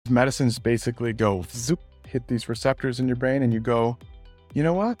medicines basically go zoop, hit these receptors in your brain, and you go, you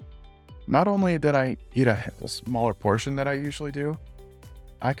know what? Not only did I eat a smaller portion that I usually do,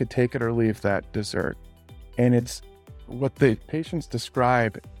 I could take it or leave that dessert. And it's what the patients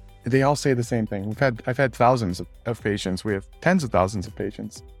describe. They all say the same thing. I've had thousands of patients. We have tens of thousands of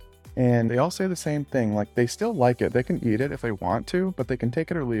patients. And they all say the same thing. Like, they still like it. They can eat it if they want to, but they can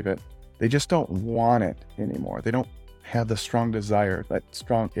take it or leave it. They just don't want it anymore. They don't have the strong desire, that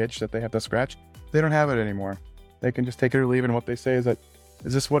strong itch that they have to scratch. They don't have it anymore. They can just take it or leave it. And what they say is that,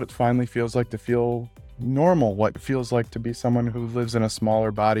 is this what it finally feels like to feel normal? What it feels like to be someone who lives in a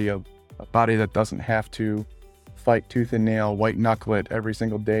smaller body, a body that doesn't have to fight tooth and nail, white knuckle it every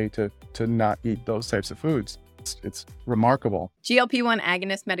single day to not eat those types of foods. It's remarkable. GLP-1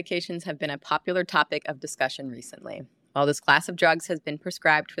 agonist medications have been a popular topic of discussion recently. While this class of drugs has been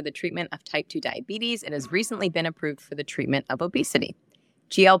prescribed for the treatment of type 2 diabetes, it has recently been approved for the treatment of obesity.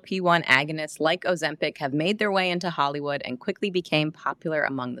 GLP-1 agonists like Ozempic have made their way into Hollywood and quickly became popular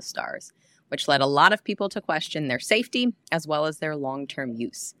among the stars, which led a lot of people to question their safety as well as their long-term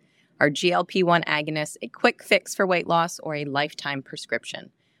use. Are GLP-1 agonists a quick fix for weight loss or a lifetime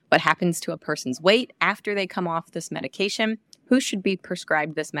prescription? What happens to a person's weight after they come off this medication? Who should be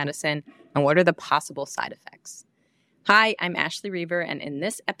prescribed this medicine? And what are the possible side effects? Hi, I'm Ashley Reaver, and in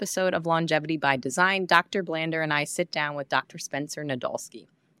this episode of Longevity by Design, Dr. Blander and I sit down with Dr. Spencer Nadolsky,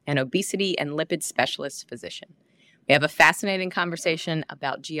 an obesity and lipid specialist physician. We have a fascinating conversation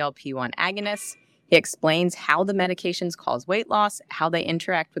about GLP-1 agonists. He explains how the medications cause weight loss, how they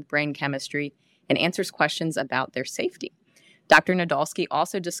interact with brain chemistry, and answers questions about their safety. Dr. Nadolsky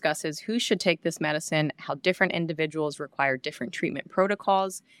also discusses who should take this medicine, how different individuals require different treatment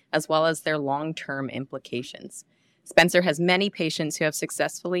protocols, as well as their long-term implications. Spencer has many patients who have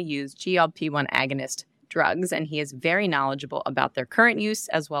successfully used GLP-1 agonist drugs, and he is very knowledgeable about their current use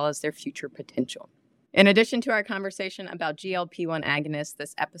as well as their future potential. In addition to our conversation about GLP-1 agonists,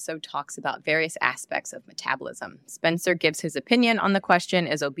 this episode talks about various aspects of metabolism. Spencer gives his opinion on the question,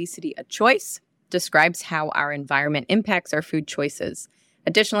 is obesity a choice? Describes how our environment impacts our food choices.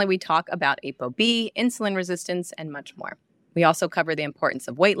 Additionally, we talk about ApoB, insulin resistance, and much more. We also cover the importance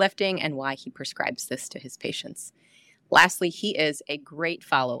of weightlifting and why he prescribes this to his patients. Lastly, he is a great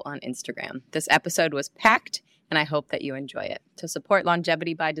follow on Instagram. This episode was packed, and I hope that you enjoy it. To support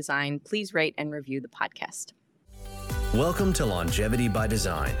Longevity by Design, please rate and review the podcast. Welcome to Longevity by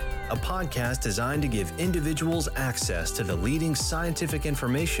Design, a podcast designed to give individuals access to the leading scientific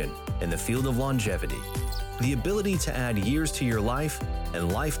information in the field of longevity. The ability to add years to your life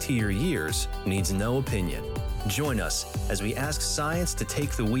and life to your years needs no opinion. Join us as we ask science to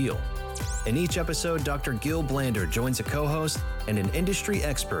take the wheel. In each episode, Dr. Gil Blander joins a co-host and an industry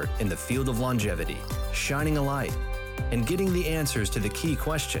expert in the field of longevity, shining a light and getting the answers to the key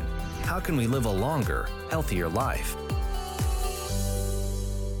question: how can we live a longer, healthier life?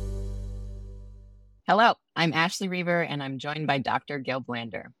 Hello, I'm Ashley Reaver, and I'm joined by Dr. Gil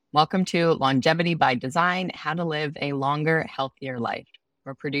Blander. Welcome to Longevity by Design, How to Live a Longer, Healthier Life.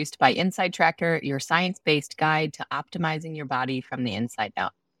 We're produced by Inside Tracker, your science-based guide to optimizing your body from the inside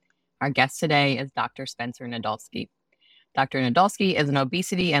out. Our guest today is Dr. Spencer Nadolsky. Dr. Nadolsky is an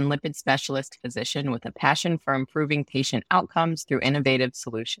obesity and lipid specialist physician with a passion for improving patient outcomes through innovative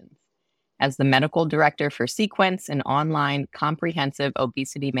solutions. As the medical director for Sequence, an online comprehensive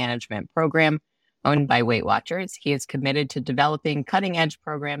obesity management program owned by Weight Watchers, he is committed to developing cutting-edge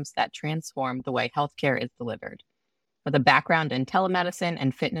programs that transform the way healthcare is delivered. With a background in telemedicine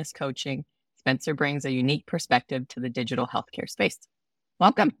and fitness coaching, Spencer brings a unique perspective to the digital healthcare space.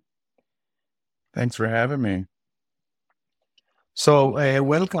 Welcome. Thanks for having me. So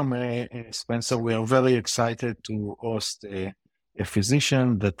welcome, Spencer. We are very excited to host a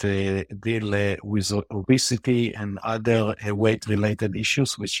physician that deal with obesity and other weight-related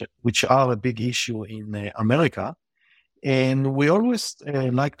issues, which are a big issue in America. And we always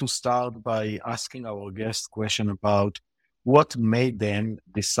like to start by asking our guests question about what made them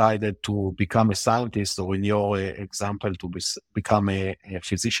decided to become a scientist, or in your example, to become a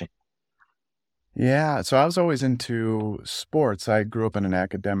physician. Yeah, so I was always into sports. I grew up in an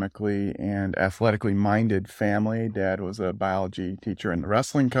academically and athletically minded family. Dad was a biology teacher and a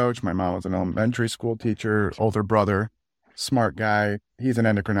wrestling coach. My mom was an elementary school teacher, older brother, smart guy. He's an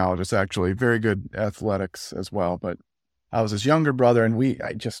endocrinologist, actually, very good athletics as well. But I was his younger brother, and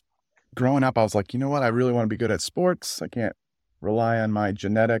growing up, I was like, you know what? I really want to be good at sports. I can't rely on my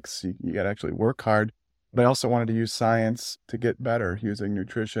genetics. You got to actually work hard. But I also wanted to use science to get better using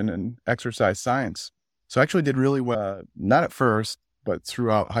nutrition and exercise science. So I actually did really well, not at first, but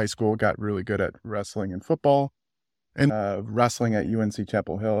throughout high school, got really good at wrestling and football. and wrestling at UNC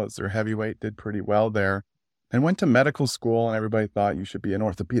Chapel Hill as their heavyweight, did pretty well there. And went to medical school, and everybody thought you should be an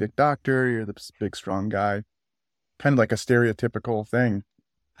orthopedic doctor. You're the big, strong guy, kind of like a stereotypical thing.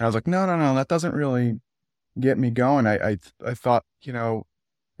 And I was like, no, that doesn't really get me going. I thought,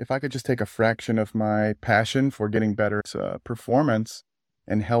 if I could just take a fraction of my passion for getting better performance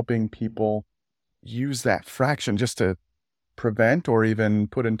and helping people use that fraction just to prevent or even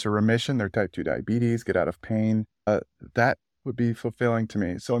put into remission their type 2 diabetes, get out of pain, that would be fulfilling to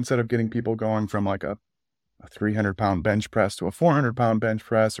me. So instead of getting people going from like a 300-pound bench press to a 400-pound bench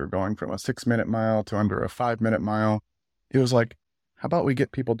press, or going from a 6-minute mile to under a 5-minute mile, it was like, how about we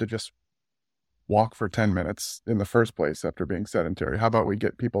get people to just walk for 10 minutes in the first place after being sedentary? How about we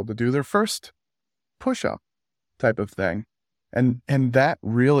get people to do their first push-up type of thing? And that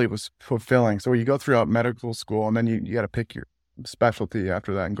really was fulfilling. So you go throughout medical school, and then you got to pick your specialty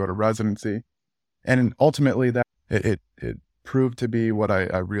after that and go to residency. And ultimately that it proved to be what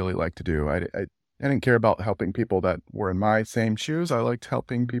I really like to do. I didn't care about helping people that were in my same shoes. I liked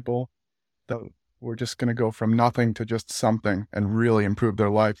helping people that were just going to go from nothing to just something and really improve their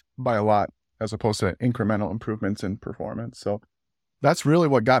life by a lot, as opposed to incremental improvements in performance. So that's really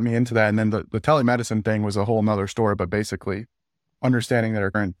what got me into that. And then the telemedicine thing was a whole nother story, but basically understanding that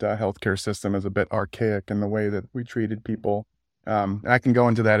our current healthcare system is a bit archaic in the way that we treated people. I can go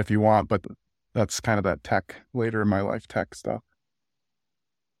into that if you want, but that's kind of that tech, later in my life, tech stuff.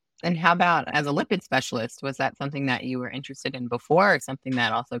 And how about as a lipid specialist? Was that something that you were interested in before, or something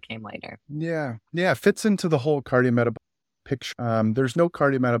that also came later? Yeah, it fits into the whole cardiometabolic picture. There's no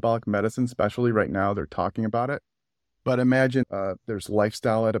cardiometabolic medicine specialty right now. They're talking about it. But imagine there's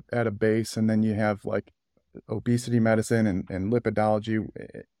lifestyle at a base, and then you have like obesity medicine and lipidology.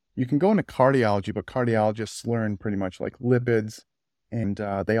 You can go into cardiology, but cardiologists learn pretty much like lipids. And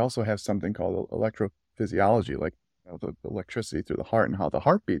they also have something called electrophysiology, like the electricity through the heart and how the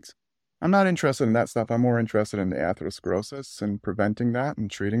heart beats. I'm not interested in that stuff. I'm more interested in the atherosclerosis and preventing that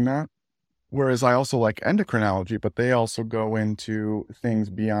and treating that. Whereas I also like endocrinology, but they also go into things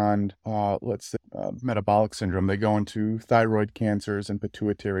beyond, let's say, metabolic syndrome. They go into thyroid cancers and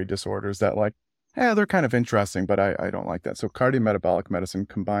pituitary disorders that they're kind of interesting, but I don't like that. So cardiometabolic medicine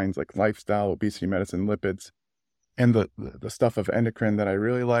combines like lifestyle, obesity medicine, lipids, and the stuff of endocrine that I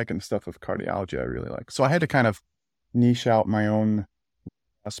really like, and the stuff of cardiology I really like. So I had to kind of niche out my own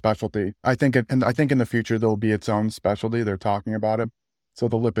specialty. I think in the future there'll be its own specialty. They're talking about it. So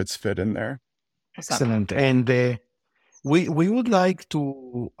the lipids fit in there. Excellent. And we would like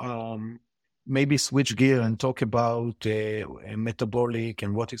to maybe switch gear and talk about metabolic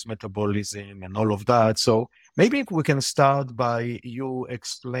and what is metabolism and all of that. So maybe we can start by you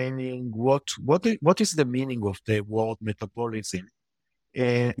explaining what is the meaning of the word metabolism,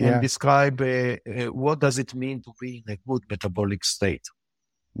 and describe what does it mean to be in a good metabolic state.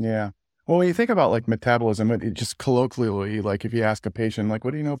 Yeah. Well, when you think about like metabolism, it just colloquially, like if you ask a patient, like,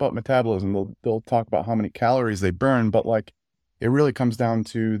 what do you know about metabolism? They'll talk about how many calories they burn, but like it really comes down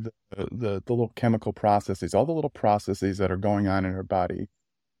to the little chemical processes, all the little processes that are going on in our body,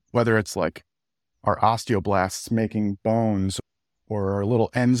 whether it's like our osteoblasts making bones, or our little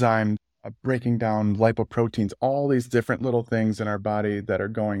enzymes breaking down lipoproteins, all these different little things in our body that are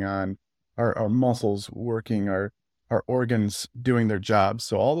going on, our muscles working, our organs doing their jobs.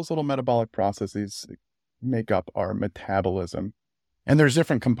 So all those little metabolic processes make up our metabolism. And there's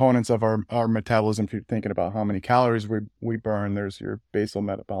different components of our metabolism. If you're thinking about how many calories we burn, there's your basal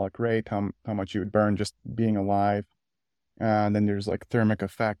metabolic rate, how much you would burn just being alive. And then there's like thermic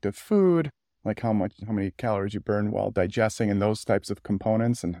effect of food, like how many calories you burn while digesting, and those types of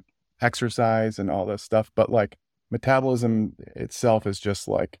components, and exercise and all this stuff. But like metabolism itself is just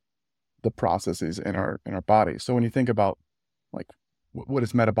like the processes in our body. So when you think about like what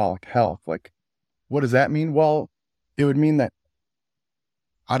is metabolic health, like what does that mean? Well, it would mean that,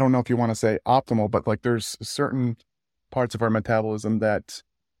 I don't know if you want to say optimal, but like there's certain parts of our metabolism that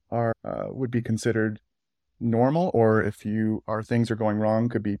are would be considered normal, or if things are going wrong,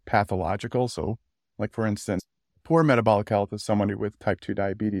 could be pathological. So like for instance, poor metabolic health is somebody with type 2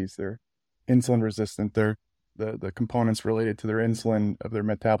 diabetes. They're insulin resistant. The components related to their insulin of their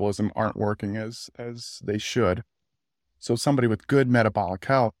metabolism aren't working as they should. So somebody with good metabolic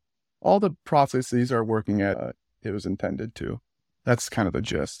health, all the processes are working at it was intended to. That's kind of the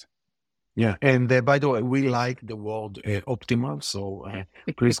gist. Yeah. And by the way, we like the word optimal. So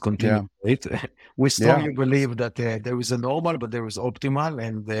please continue. Yeah. We strongly believe that there is a normal, but there is optimal,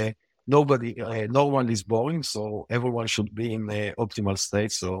 and no one is boring. So everyone should be in the optimal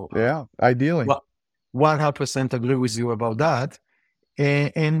state. So ideally. 100% agree with you about that.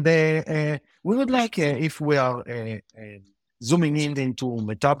 We would like, if we are zooming in into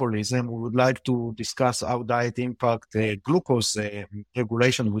metabolism, we would like to discuss how diet impact glucose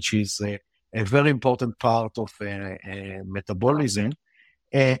regulation, which is a very important part of metabolism,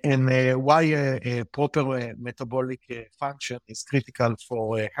 and why a proper metabolic function is critical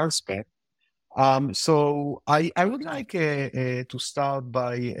for health span. So I would like to start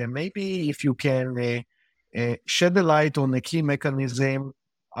by maybe if you can shed a light on a key mechanism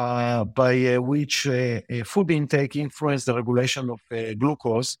by which food intake influence the regulation of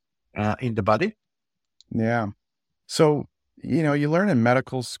glucose in the body. Yeah. So, you learn in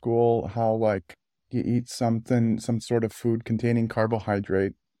medical school how like you eat some sort of food containing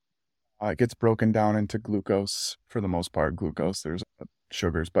carbohydrate, it gets broken down into glucose for the most part. Glucose, there's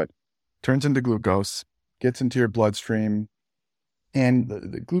sugars, but turns into glucose, gets into your bloodstream, and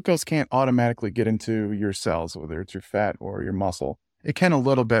the glucose can't automatically get into your cells, whether it's your fat or your muscle. It can a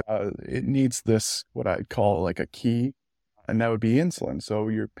little bit. It needs this, what I'd call like a key, and that would be insulin. So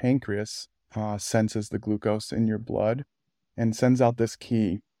your pancreas senses the glucose in your blood and sends out this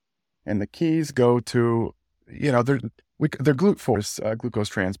key. And the keys go to, they're glucose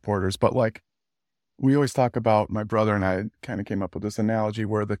transporters, but like we always talk about, my brother and I kind of came up with this analogy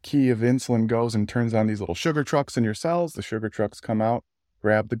where the key of insulin goes and turns on these little sugar trucks in your cells. The sugar trucks come out,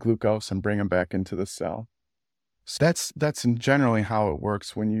 grab the glucose and bring them back into the cell. So that's generally how it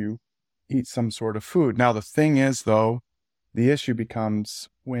works when you eat some sort of food. Now, the thing is, though, the issue becomes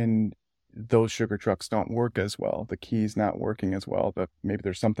when those sugar trucks don't work as well. The key's not working as well, but maybe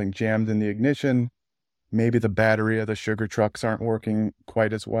there's something jammed in the ignition. Maybe the battery of the sugar trucks aren't working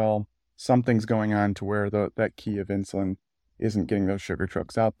quite as well. Something's going on to where that key of insulin isn't getting those sugar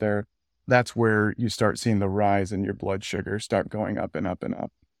trucks out there. That's where you start seeing the rise in your blood sugar start going up and up and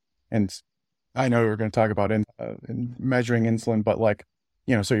up. And I know we're going to talk about in measuring insulin, but like,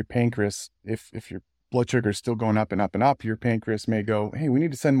 so your pancreas, if your blood sugar is still going up and up and up, your pancreas may go, hey, we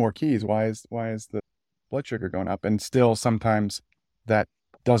need to send more keys. Why is the blood sugar going up? And still sometimes that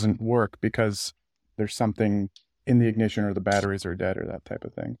doesn't work because there's something in the ignition or the batteries are dead or that type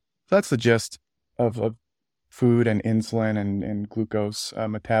of thing. So that's the gist of food and insulin and glucose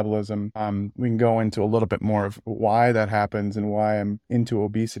metabolism. We can go into a little bit more of why that happens and why I'm into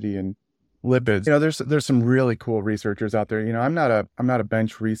obesity and lipids. There's some really cool researchers out there. I'm not a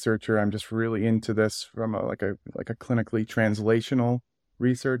bench researcher. I'm just really into this from a clinically translational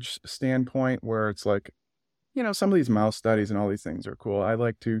research standpoint where it's like, some of these mouse studies and all these things are cool. I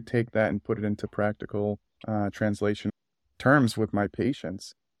like to take that and put it into practical translation terms with my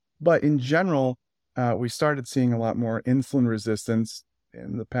patients. But in general, we started seeing a lot more insulin resistance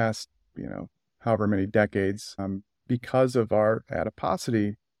in the past, however many decades, because of our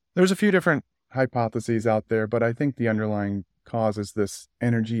adiposity. There's a few different hypotheses out there, but I think the underlying cause is this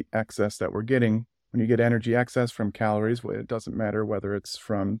energy excess that we're getting. When you get energy excess from calories, it doesn't matter whether it's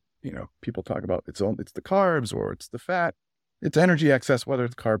from, people talk about it's the carbs or it's the fat. It's energy excess, whether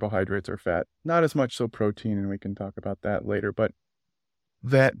it's carbohydrates or fat. Not as much so protein, and we can talk about that later, but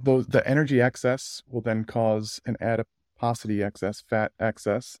the energy excess will then cause an adiposity excess, fat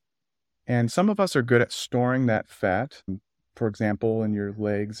excess. And some of us are good at storing that fat, for example, in your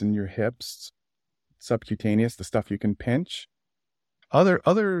legs and your hips, subcutaneous, the stuff you can pinch.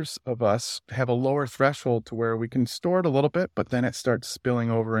 Others of us have a lower threshold to where we can store it a little bit, but then it starts spilling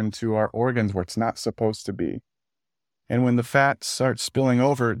over into our organs where it's not supposed to be. And when the fat starts spilling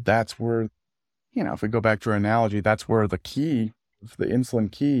over, that's where, if we go back to our analogy, that's where the key, the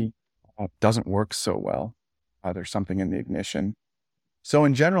insulin key, doesn't work so well. There's something in the ignition. So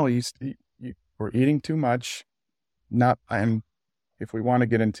in general, we're eating too much. And if we want to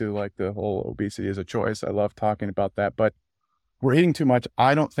get into like the whole obesity as a choice, I love talking about that, but we're eating too much.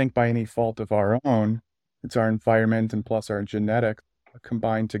 I don't think by any fault of our own. It's our environment and plus our genetics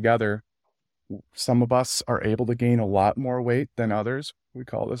combined together. Some of us are able to gain a lot more weight than others. We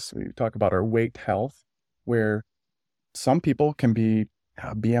talk about our weight health, where some people can be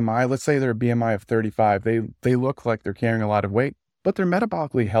BMI, let's say they're a BMI of 35. They look like they're carrying a lot of weight, but they're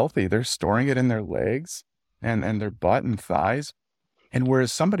metabolically healthy. They're storing it in their legs and their butt and thighs. And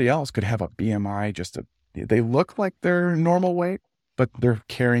whereas somebody else could have a BMI, they look like they're normal weight, but they're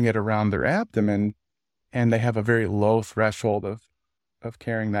carrying it around their abdomen and they have a very low threshold of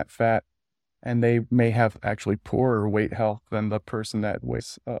carrying that fat. And they may have actually poorer weight health than the person that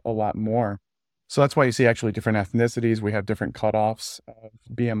weighs a lot more. So that's why you see actually different ethnicities. We have different cutoffs of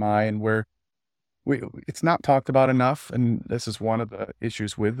BMI, and it's not talked about enough. And this is one of the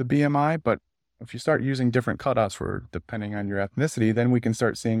issues with the BMI. But if you start using different cutoffs depending on your ethnicity, then we can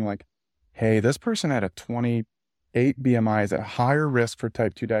start seeing like, hey, this person had a 20 8 BMI is at higher risk for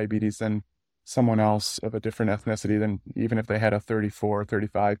type 2 diabetes than someone else of a different ethnicity, than even if they had a 34,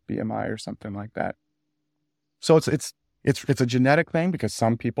 35 BMI or something like that. So it's a genetic thing, because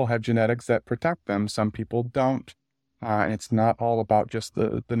some people have genetics that protect them, some people don't. And it's not all about just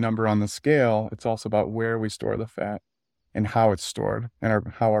the number on the scale. It's also about where we store the fat and how it's stored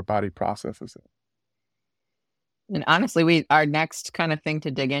and how our body processes it. And honestly, our next kind of thing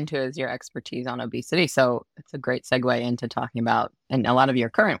to dig into is your expertise on obesity. So it's a great segue into talking about, and a lot of your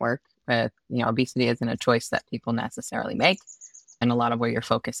current work with, obesity isn't a choice that people necessarily make, and a lot of where your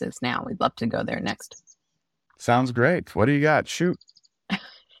focus is now. We'd love to go there next. Sounds great. What do you got? Shoot.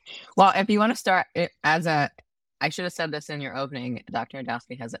 Well, if you want to start I should have said this in your opening, Dr.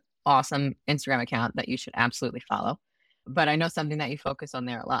 Nadolsky has an awesome Instagram account that you should absolutely follow. But I know something that you focus on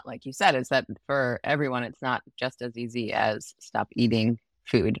there a lot, like you said, is that for everyone, it's not just as easy as stop eating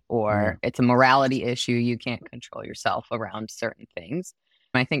food, or it's a morality issue. You can't control yourself around certain things.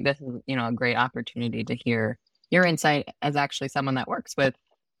 And I think this is, a great opportunity to hear your insight as actually someone that works with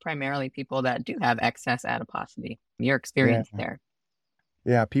primarily people that do have excess adiposity, your experience there.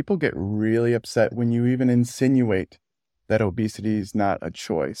 Yeah, people get really upset when you even insinuate that obesity is not a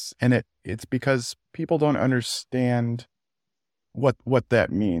choice. And it's because people don't understand what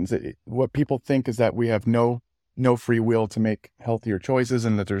that means. What people think is that we have no free will to make healthier choices,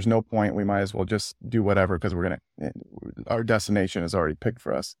 and that there's no point. We might as well just do whatever because our destination is already picked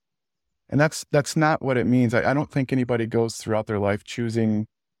for us. And that's not what it means. I don't think anybody goes throughout their life choosing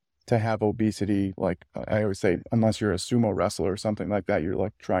to have obesity. Like I always say, unless you're a sumo wrestler or something like that, you're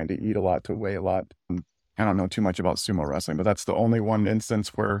like trying to eat a lot to weigh a lot. I don't know too much about sumo wrestling, but that's the only one instance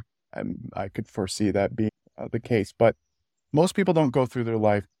where I could foresee that being the case. But most people don't go through their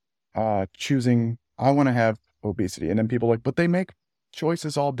life choosing, I want to have obesity. And then people but they make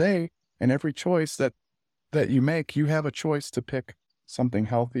choices all day, and every choice that you make, you have a choice to pick something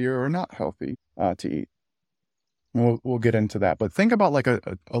healthier or not healthy to eat. We'll get into that. But think about like a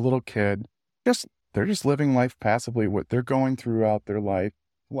little kid, they're just living life passively, what they're going throughout their life,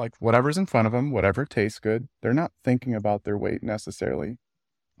 like whatever's in front of them, whatever tastes good. They're not thinking about their weight necessarily.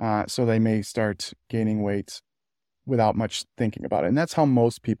 So they may start gaining weight without much thinking about it. And that's how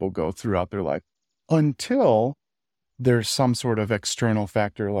most people go throughout their life, until there's some sort of external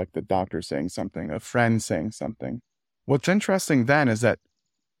factor, like the doctor saying something, a friend saying something. What's interesting then is that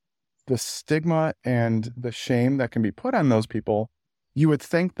the stigma and the shame that can be put on those people, you would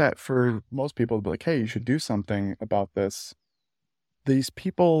think that for most people to be like, hey, you should do something about this. These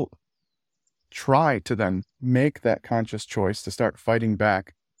people try to then make that conscious choice to start fighting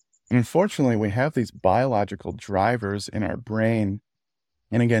back. And unfortunately, we have these biological drivers in our brain.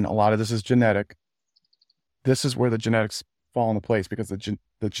 And again, a lot of this is genetic. This is where the genetics fall into place, because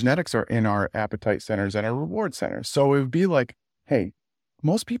the genetics are in our appetite centers and our reward centers. So it would be like, hey,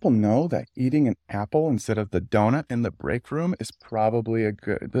 most people know that eating an apple instead of the donut in the break room is probably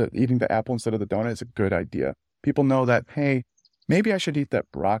eating the apple instead of the donut is a good idea. People know that, hey, maybe I should eat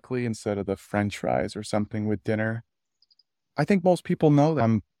that broccoli instead of the French fries or something with dinner. I think most people know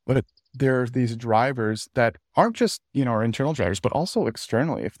them, but there are these drivers that aren't just, our internal drivers, but also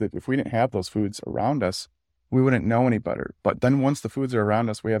externally. If we didn't have those foods around us, we wouldn't know any better. But then once the foods are around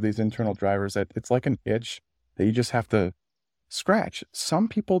us, we have these internal drivers that it's like an itch that you just have to scratch. Some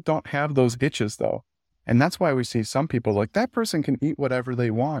people don't have those itches though. And that's why we see some people like that person can eat whatever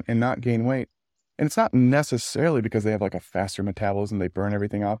they want and not gain weight. And it's not necessarily because they have like a faster metabolism, they burn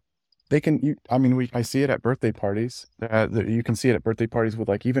everything off. They can eat, I see it at birthday parties. You can see it at birthday parties with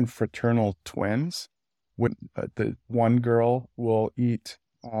like even fraternal twins. When the one girl will eat,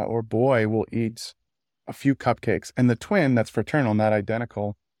 or boy will eat a few cupcakes, and the twin that's fraternal, not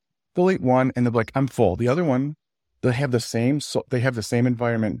identical, they'll eat one and they'll be like, I'm full. The other one, they have the same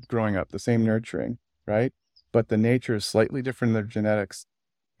environment growing up, the same nurturing, right? But the nature is slightly different in their genetics.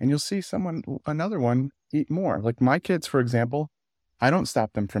 And you'll see another one eat more. Like my kids, for example, I don't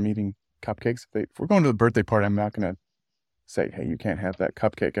stop them from eating cupcakes. If we're going to a birthday party, I'm not going to say, hey, you can't have that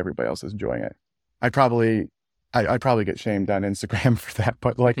cupcake. Everybody else is enjoying it. I'd probably get shamed on Instagram for that.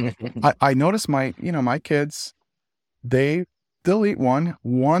 But like, I notice my kids, they'll eat one.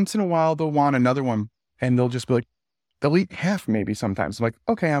 Once in a while, they'll want another one. And they'll just be like, they'll eat half maybe sometimes. I'm like,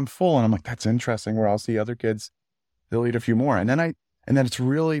 okay, I'm full. And I'm like, that's interesting, where I'll see other kids, they'll eat a few more. And then it's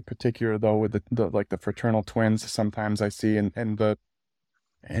really particular though with the fraternal twins. Sometimes I see,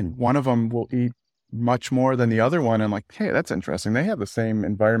 and one of them will eat much more than the other one. I'm like, hey, that's interesting. They have the same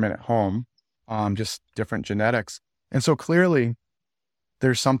environment at home, just different genetics. And so clearly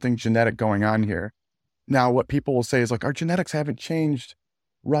there's something genetic going on here. Now, what people will say is like, our genetics haven't changed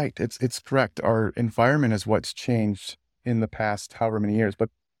Right. It's correct. Our environment is what's changed in the past however many years, but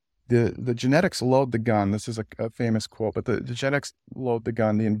the genetics load the gun. This is a famous quote, but the genetics load the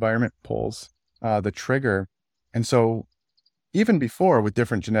gun, the environment pulls the trigger. And so even before with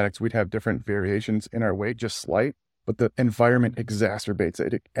different genetics, we'd have different variations in our weight, just slight, but the environment exacerbates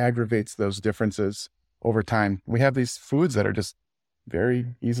it. It aggravates those differences over time. We have these foods that are just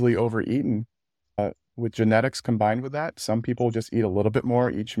very easily overeaten. With genetics combined with that, some people just eat a little bit more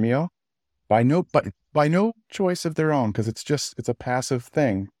each meal by no choice of their own, because it's a passive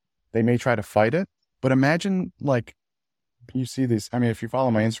thing. They may try to fight it, but imagine like you see these. I mean, if you follow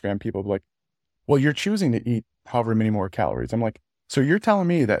my Instagram, people be like, well, you're choosing to eat however many more calories. I'm like, so you're telling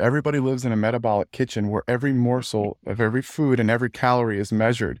me that everybody lives in a metabolic kitchen where every morsel of every food and every calorie is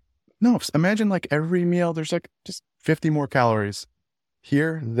measured? No, imagine like every meal, there's like just 50 more calories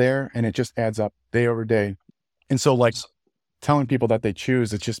here, there, and it just adds up day over day. And so like telling people that they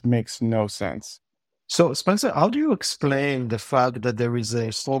choose, it just makes no sense. So, Spencer, how do you explain the fact that there is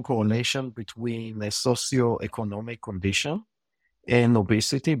a strong correlation between a socioeconomic condition and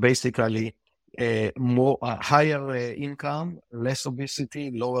obesity? Basically, more higher income, less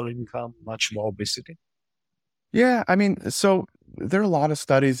obesity, lower income, much more obesity. Yeah, I mean, so there are a lot of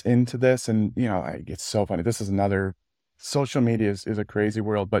studies into this, and it's so funny. This is another social media is a crazy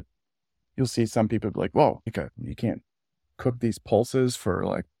world, but you'll see some people be like, "Whoa, you can't cook these pulses for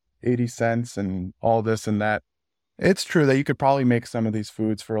like 80 cents and all this and that." It's true that you could probably make some of these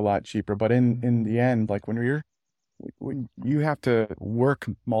foods for a lot cheaper, but in the end, like when you have to work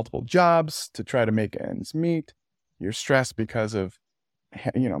multiple jobs to try to make ends meet, you're stressed because of,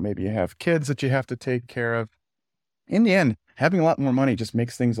 maybe you have kids that you have to take care of. In the end, having a lot more money just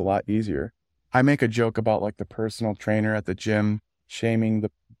makes things a lot easier. I make a joke about like the personal trainer at the gym shaming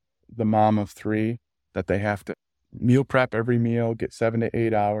the mom of 3 that they have to meal prep every meal, get 7 to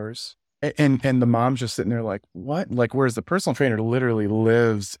 8 hours. And the mom's just sitting there like, what? Like, whereas the personal trainer literally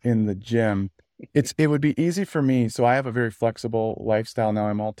lives in the gym. It would be easy for me. So I have a very flexible lifestyle now.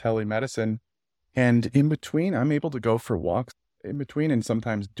 I'm all telemedicine. And in between, I'm able to go for walks in between. And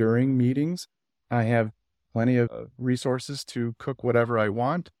sometimes during meetings, I have plenty of resources to cook whatever I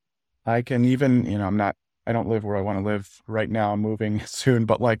want. I can even, I don't live where I want to live right now. I'm moving soon,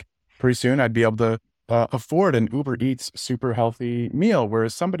 but like pretty soon I'd be able to afford an Uber Eats super healthy meal.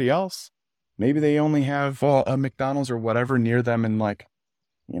 Whereas somebody else, maybe they only have a McDonald's or whatever near them. And like,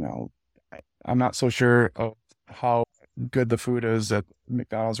 I'm not so sure of how good the food is at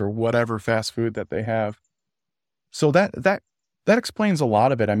McDonald's or whatever fast food that they have. So that explains a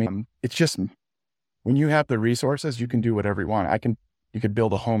lot of it. I mean, it's just when you have the resources, you can do whatever you want. You could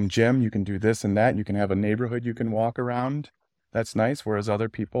build a home gym. You can do this and that. You can have a neighborhood you can walk around. That's nice. Whereas other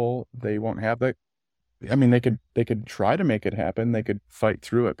people, they won't have that. I mean, they could try to make it happen. They could fight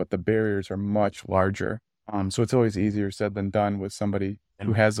through it, but the barriers are much larger. So it's always easier said than done with somebody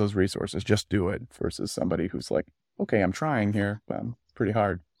who has those resources. Just do it versus somebody who's like, okay, I'm trying here, but pretty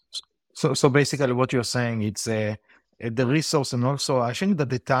hard. So basically what you're saying, it's the resource, and also I think that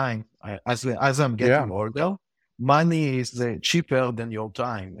the time, as I'm getting older, money is cheaper than your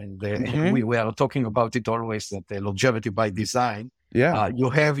time. And we are talking about it always, that longevity by design. Yeah. You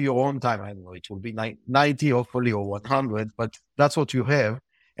have your own time. I don't know, it will be 90 hopefully or 100, but that's what you have.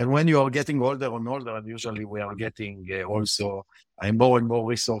 And when you are getting older and older, and usually we are getting also more and more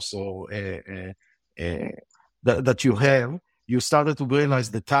resources that you have, you started to realize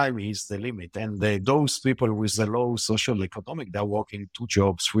the time is the limit. And those people with the low social economic, they're working 2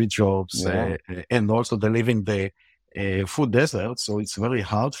 jobs, 3 jobs, and also they live in the food desert. So it's very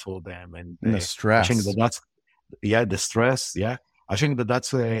hard for them. And the stress. I think the stress. Yeah. I think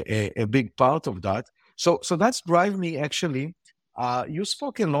that's a big part of that. So that's drive me actually. You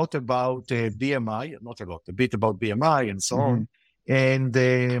spoke a lot about BMI, not a lot, a bit about BMI and so on. And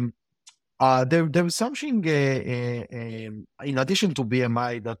there was something in addition to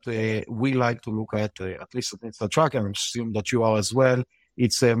BMI that we like to look at least at the track, and I assume that you are as well.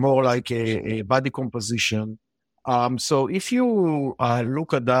 It's more like a body composition. So if you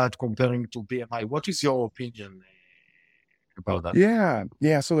look at that comparing to BMI, what is your opinion about that?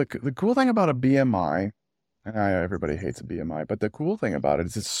 Yeah. So the cool thing about a BMI, and everybody hates a BMI, but the cool thing about it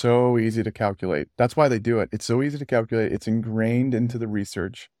is it's so easy to calculate. That's why they do it. It's so easy to calculate. It's ingrained into the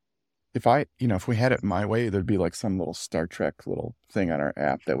research. If we had it my way, there'd be like some little Star Trek little thing on our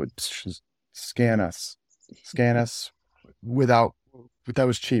app that would scan us without, but that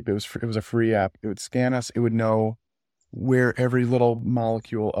was cheap. It was a free app. It would scan us. It would know where every little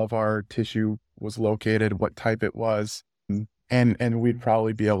molecule of our tissue was located, what type it was. And we'd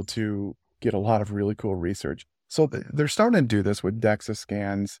probably be able to get a lot of really cool research. So they're starting to do this with DEXA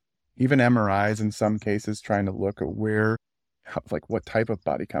scans, even MRIs in some cases, trying to look at what type of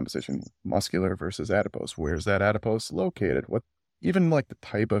body composition, muscular versus adipose. Where's that adipose located? Even like the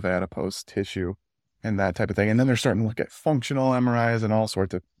type of adipose tissue and that type of thing. And then they're starting to look at functional MRIs and all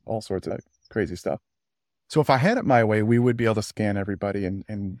sorts of crazy stuff. So if I had it my way, we would be able to scan everybody and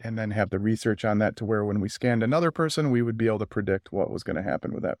then have the research on that to where when we scanned another person, we would be able to predict what was going to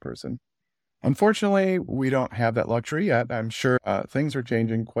happen with that person. Unfortunately, we don't have that luxury yet. I'm sure things are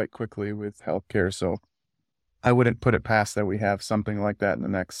changing quite quickly with healthcare. So I wouldn't put it past that we have something like that in the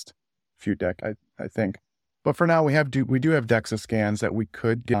next few decades, I think. But for now, we do have DEXA scans that we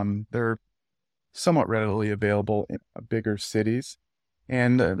could get. They're somewhat readily available in bigger cities.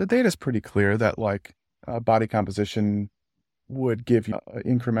 And the data is pretty clear that body composition would give you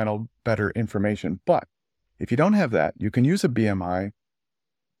incremental better information. But if you don't have that, you can use a BMI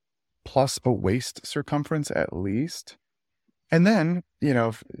plus a waist circumference at least. And then,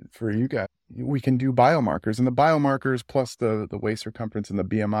 for you guys, we can do biomarkers. And the biomarkers plus the waist circumference and the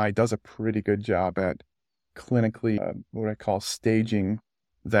BMI does a pretty good job at clinically, what I call staging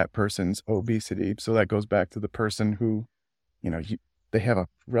that person's obesity. So that goes back to the person who, they have a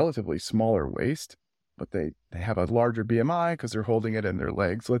relatively smaller waist, but they have a larger BMI because they're holding it in their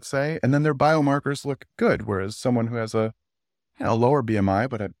legs, let's say. And then their biomarkers look good. Whereas someone who has a lower BMI,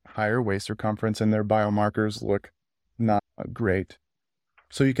 but a higher waist circumference and their biomarkers look not great.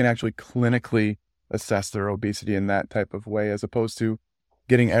 So you can actually clinically assess their obesity in that type of way, as opposed to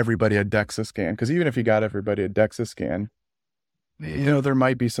getting everybody a DEXA scan. Because even if you got everybody a DEXA scan, there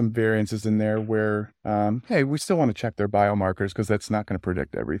might be some variances in there where, hey, we still want to check their biomarkers because that's not going to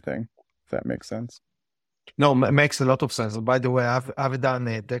predict everything. If that makes sense. No, it makes a lot of sense. By the way, I've done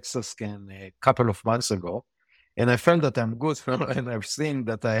a DEXA scan a couple of months ago, and I felt that I'm good, and I've seen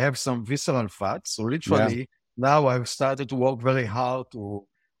that I have some visceral fat. So literally, now I've started to work very hard to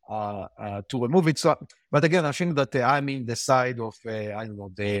remove it. So, but again, I think that I'm in the side of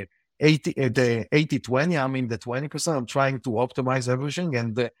the 80-20. I'm in the 20%. I'm trying to optimize everything,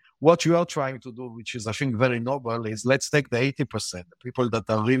 and what you are trying to do, which is I think very noble, is let's take the 80%, the people that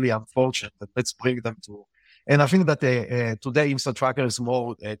are really unfortunate, and let's bring them to. And I think that today Inside Tracker is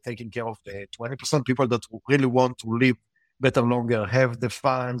more taking care of the 20% people that really want to live better, longer, have the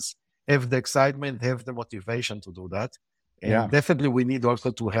funds, have the excitement, have the motivation to do that. And definitely we need also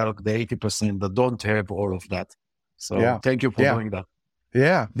to help the 80% that don't have all of that. So thank you for doing that.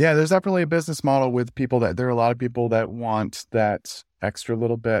 Yeah. There's definitely a business model with people there are a lot of people that want that extra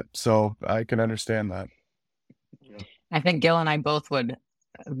little bit. So I can understand that. I think Gil and I both would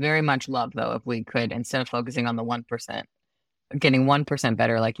very much love, though, if we could, instead of focusing on the 1%, getting 1%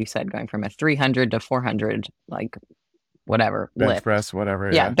 better, like you said, going from a 300 to 400, whatever. Bench press,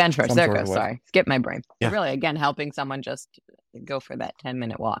 whatever. Yeah, bench press. There it goes. Sorry. Skip my brain. Yeah. Really, again, helping someone just go for that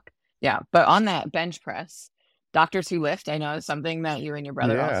 10-minute walk. Yeah. But on that bench press, Doctors Who Lift, I know is something that you and your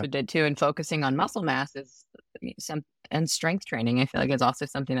brother also did too. And focusing on muscle mass and strength training, I feel like is also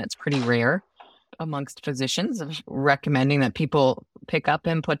something that's pretty rare amongst physicians, of recommending that people pick up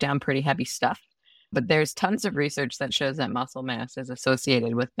and put down pretty heavy stuff. But there's tons of research that shows that muscle mass is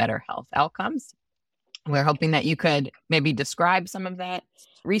associated with better health outcomes. We're hoping that you could maybe describe some of that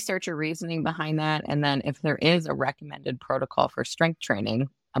research or reasoning behind that. And then if there is a recommended protocol for strength training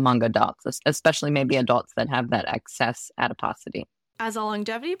among adults, especially maybe adults that have that excess adiposity. As a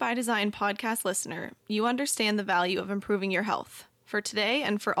Longevity by Design podcast listener, you understand the value of improving your health for today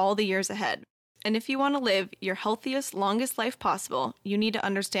and for all the years ahead. And if you want to live your healthiest, longest life possible, you need to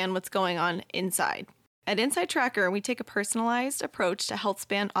understand what's going on inside. At Inside Tracker, we take a personalized approach to health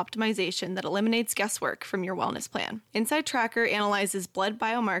span optimization that eliminates guesswork from your wellness plan. Inside Tracker analyzes blood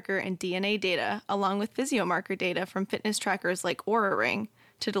biomarker and DNA data, along with physiomarker data from fitness trackers like Oura Ring,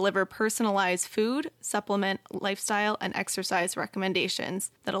 to deliver personalized food, supplement, lifestyle, and exercise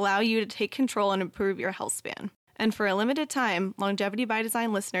recommendations that allow you to take control and improve your health span. And for a limited time, Longevity by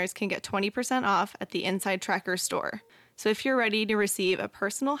Design listeners can get 20% off at the Inside Tracker store. So if you're ready to receive a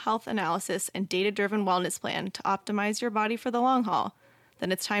personal health analysis and data-driven wellness plan to optimize your body for the long haul,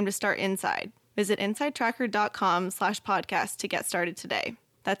 then it's time to start inside. Visit insidetracker.com/podcast to get started today.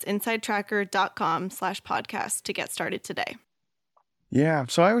 That's insidetracker.com/podcast to get started today. Yeah.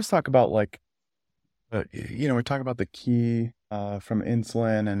 So I always talk about we talk about the key from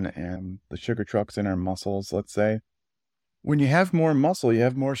insulin and the sugar trucks in our muscles, let's say. When you have more muscle, you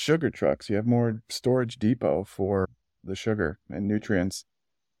have more sugar trucks. You have more storage depot for the sugar and nutrients.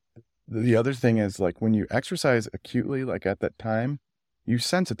 The other thing is when you exercise acutely, at that time, you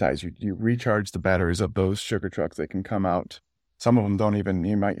sensitize, you recharge the batteries of those sugar trucks. They can come out Some of them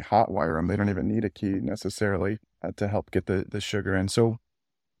you might hotwire them. They don't even need a key necessarily to help get the sugar in. So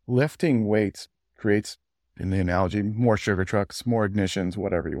lifting weights creates, in the analogy, more sugar trucks, more ignitions,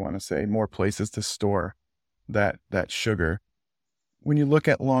 whatever you want to say, more places to store that sugar. When you look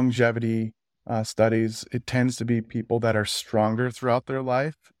at longevity studies, it tends to be people that are stronger throughout their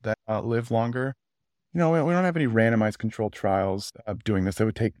life that live longer. We don't have any randomized controlled trials of doing this.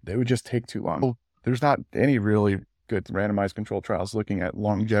 They would just take too long. There's not any really good randomized controlled trials looking at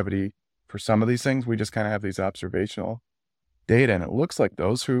longevity for some of these things. We just kind of have these observational data, and it looks like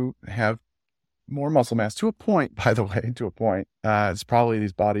those who have more muscle mass, to a point, by the way, it's probably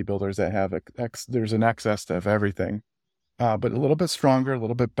these bodybuilders that have there's an excess of everything, but a little bit stronger, a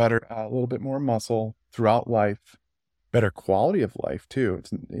little bit better, a little bit more muscle throughout life, better quality of life too.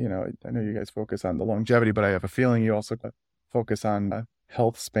 It's, I know you guys focus on the longevity, but I have a feeling you also focus on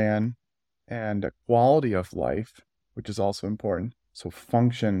health span and quality of life, which is also important. So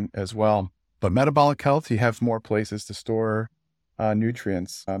function as well. But metabolic health, you have more places to store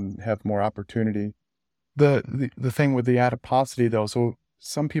nutrients, have more opportunity. The thing with the adiposity though, so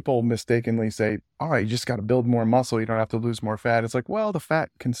some people mistakenly say, all right, you just got to build more muscle. You don't have to lose more fat. It's like, well,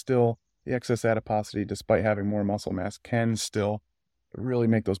 the excess adiposity, despite having more muscle mass, can still really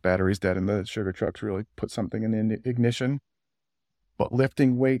make those batteries dead and the sugar trucks really put something in ignition. But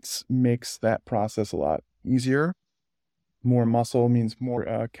lifting weights makes that process a lot easier. More muscle means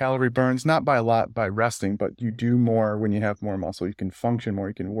more calorie burns, not by a lot by resting, but you do more when you have more muscle. You can function more,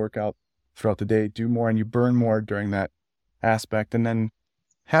 you can work out throughout the day, do more, and you burn more during that aspect. And then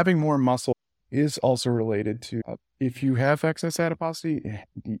having more muscle is also related to, if you have excess adiposity,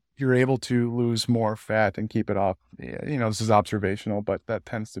 you're able to lose more fat and keep it off. This is observational, but that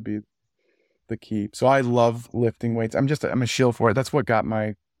tends to be the key. So I love lifting weights. I'm a shill for it. That's what got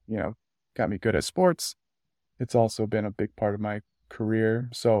me good at sports. It's also been a big part of my career.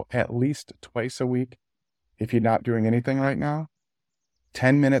 So at least twice a week, if you're not doing anything right now,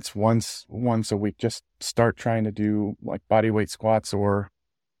 10 minutes once a week, just start trying to do like body weight squats, and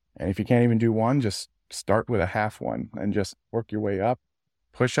if you can't even do one, just start with a half one and just work your way up.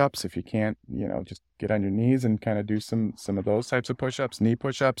 Push-ups, if you can't, just get on your knees and kind of do some of those types of push-ups, knee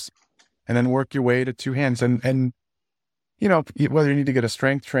push-ups, and then work your way to two hands. And whether you need to get a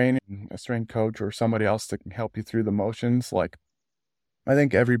strength trainer, a strength coach, or somebody else that can help you through the motions, like I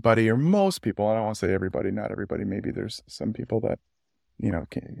think everybody, or most people, I don't want to say everybody, not everybody, maybe there's some people that,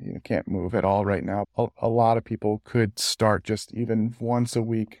 can't move at all right now. A lot of people could start just even once a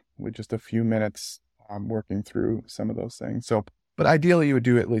week with just a few minutes working through some of those things. So, but ideally you would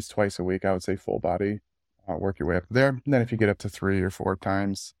do at least twice a week. I would say full body, work your way up there. And then if you get up to 3 or 4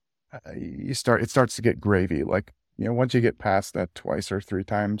 times, it starts to get gravy. Like, once you get past that 2 or 3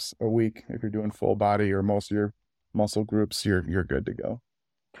 times a week, if you're doing full body or most of your muscle groups, you're good to go.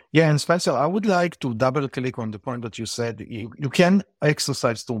 Yeah, and Spencer, I would like to double click on the point that you said. You can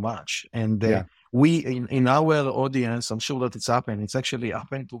exercise too much, and we in our audience, I'm sure that it's happened. It's actually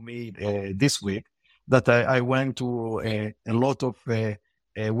happened to me this week that I went to a lot of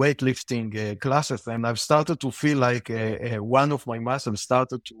weightlifting classes, and I've started to feel like one of my muscles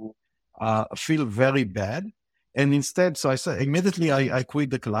started to feel very bad. And instead, so I said, immediately I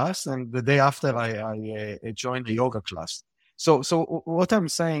quit the class, and the day after I joined a yoga class. So what I'm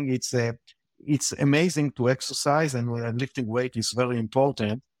saying, it's amazing to exercise, and lifting weight is very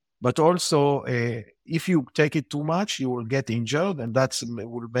important. But also, if you take it too much, you will get injured, and that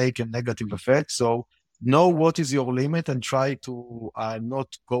will make a negative effect. So know what is your limit and try to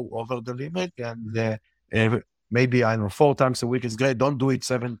not go over the limit. And maybe, 4 times a week is great. Don't do it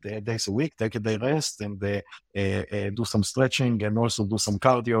 7 days a week. Take a day rest and do some stretching and also do some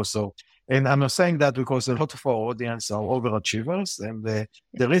cardio. And I'm not saying that because a lot of our audience are overachievers, and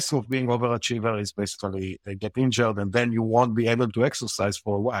the risk of being overachiever is basically get injured, and then you won't be able to exercise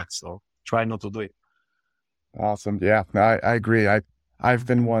for a while. So try not to do it. Awesome. Yeah, no, I agree. I've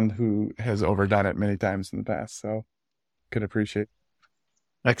been one who has overdone it many times in the past, so could appreciate.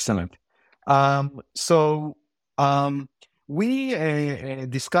 Excellent. We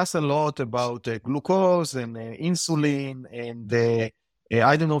discuss a lot about glucose and insulin, and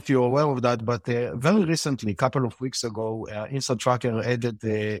I don't know if you're aware of that, but very recently, a couple of weeks ago, InstaTracker added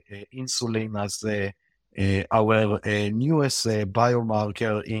insulin as our newest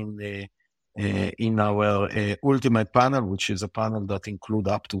biomarker in our ultimate panel, which is a panel that includes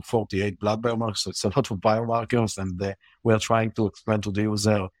up to 48 blood biomarkers. So it's a lot of biomarkers, and we're trying to explain to the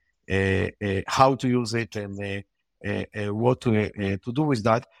user how to use it and what to do with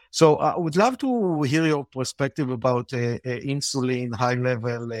that. So I would love to hear your perspective about insulin, high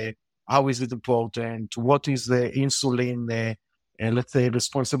level. How is it important? What is the insulin let's say,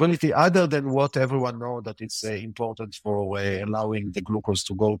 responsibility other than what everyone knows that it's important for allowing the glucose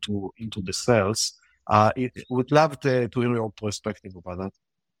to go into the cells. Would love to hear your perspective about that.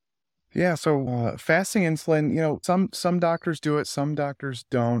 Yeah, so fasting insulin, some doctors do it, some doctors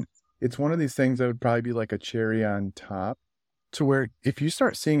don't. It's one of these things that would probably be like a cherry on top, to where if you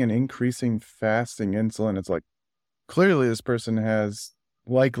start seeing an increasing fasting insulin, it's like clearly this person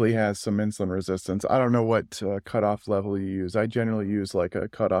likely has some insulin resistance. I don't know what cutoff level you use. I generally use like a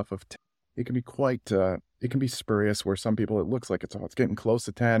cutoff of 10. It can be it can be spurious where some people, it looks like it's getting close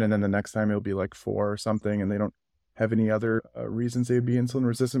to 10, and then the next time it'll be like 4 or something, and they don't have any other reasons they'd be insulin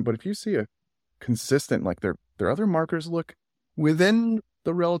resistant. But if you see a consistent, like their other markers look within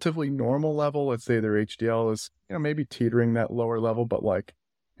the relatively normal level, let's say their HDL is, maybe teetering that lower level, but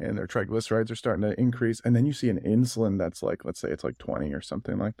and their triglycerides are starting to increase. And then you see an insulin that's like, let's say it's like 20 or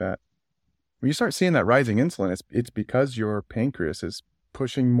something like that. When you start seeing that rising insulin, it's because your pancreas is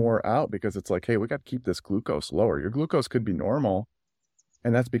pushing more out, because it's like, hey, we got to keep this glucose lower. Your glucose could be normal,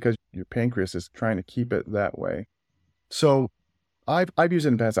 and that's because your pancreas is trying to keep it that way. So I've used it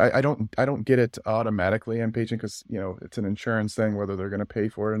in the past. I don't get it automatically on patient because, it's an insurance thing, whether they're going to pay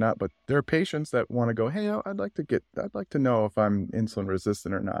for it or not. But there are patients that want to go, hey, I'd like to know if I'm insulin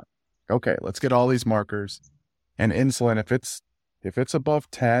resistant or not. Okay, let's get all these markers. And insulin, if it's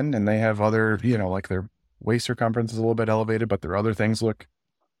above 10 and they have other, like their waist circumference is a little bit elevated, but their other things look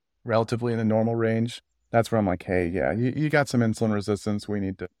relatively in the normal range, that's where I'm like, hey, yeah, you got some insulin resistance. We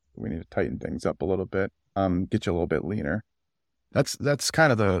need to tighten things up a little bit, get you a little bit leaner. That's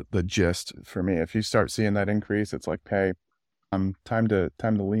kind of the gist for me. If you start seeing that increase, it's like, hey, time to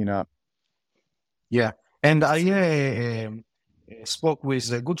lean up. Yeah, and I spoke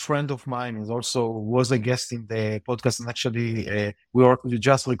with a good friend of mine who also was a guest in the podcast, and actually we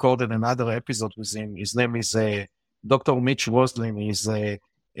just recorded another episode with him. His name is Dr. Mitch Roslin. He's a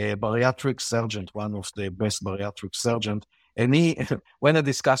bariatric surgeon, one of the best bariatric surgeons. And when I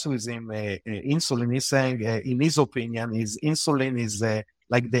discussed with him insulin, he's saying, in his opinion, insulin is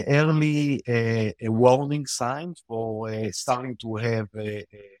like the early warning sign for starting to have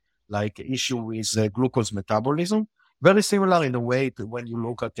like issue with glucose metabolism. Very similar in a way to when you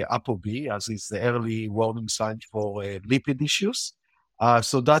look at the ApoB, as it's the early warning sign for lipid issues.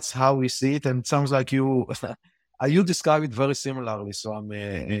 So that's how we see it, and it sounds like you describe it very similarly. So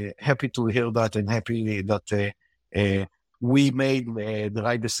I'm happy to hear that, and happy that we made the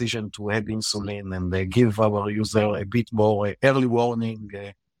right decision to add insulin and give our user a bit more early warning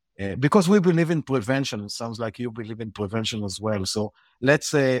because we believe in prevention. It sounds like you believe in prevention as well. So let's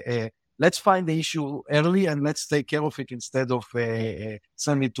find the issue early and let's take care of it instead of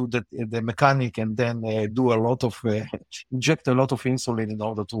send it to the mechanic and then do a lot of inject a lot of insulin in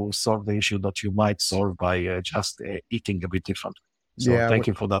order to solve the issue that you might solve by just eating a bit different. So thank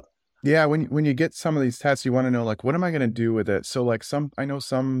you for that. Yeah, when you get some of these tests, you want to know, like, what am I going to do with it? So like I know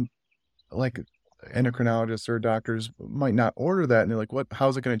some like endocrinologists or doctors might not order that, and they're like,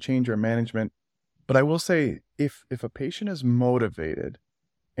 how's it going to change your management? But I will say, if a patient is motivated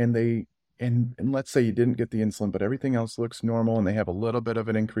and and let's say you didn't get the insulin, but everything else looks normal and they have a little bit of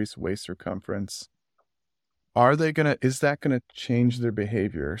an increased waist circumference, is that going to change their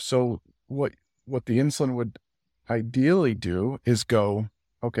behavior? So what the insulin would ideally do is go,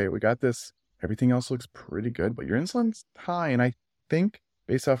 okay, we got this. Everything else looks pretty good, but your insulin's high. And I think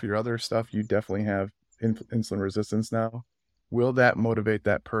based off your other stuff, you definitely have insulin resistance now. Will that motivate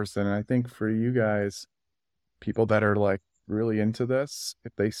that person? And I think for you guys, people that are like really into this,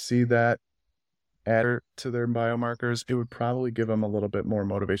 if they see that add to their biomarkers, it would probably give them a little bit more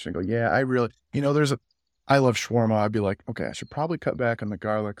motivation to go, yeah, I really, I love shawarma. I'd be like, okay, I should probably cut back on the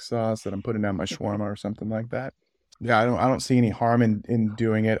garlic sauce that I'm putting on my shawarma or something like that. Yeah, I don't see any harm in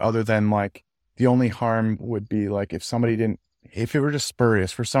doing it, other than like the only harm would be like if it were just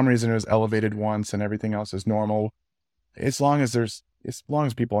spurious, for some reason it was elevated once and everything else is normal. As long as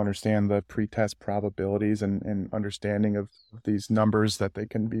people understand the pre-test probabilities and understanding of these numbers, that they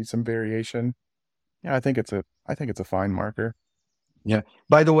can be some variation. Yeah, I think it's a fine marker. Yeah.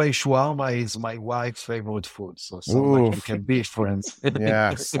 By the way, shawarma is my wife's favorite food, so like we can be friends.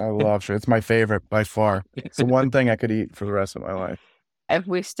 Yes, I love it. It's my favorite by far. It's the one thing I could eat for the rest of my life. If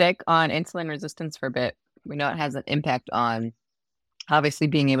we stick on insulin resistance for a bit, we know it has an impact on obviously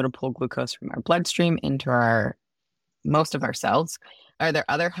being able to pull glucose from our bloodstream into most of our cells. Are there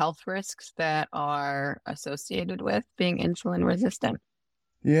other health risks that are associated with being insulin resistant?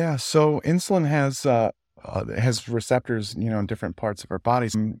 Yeah, so insulin has it has receptors, in different parts of our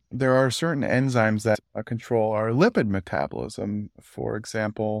bodies. And there are certain enzymes that control our lipid metabolism. For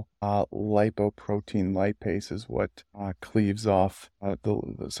example, lipoprotein lipase is what cleaves off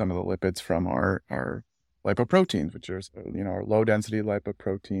some of the lipids from our lipoproteins, which are, our low density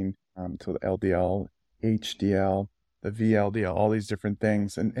lipoprotein, to the LDL, HDL, the VLDL, all these different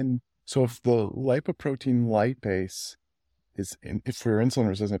things. And so if the lipoprotein lipase if we're insulin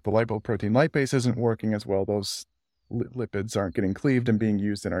resistant, if the lipoprotein lipase isn't working as well, those lipids aren't getting cleaved and being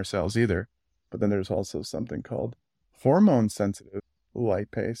used in our cells either. But then there's also something called hormone sensitive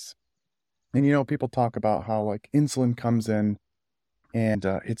lipase. And, people talk about how like insulin comes in and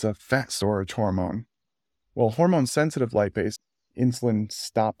it's a fat storage hormone. Well, hormone sensitive lipase, insulin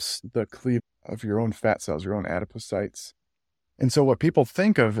stops the cleavage of your own fat cells, your own adipocytes. And so what people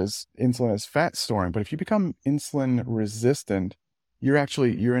think of as insulin as fat storing, but if you become insulin resistant, you're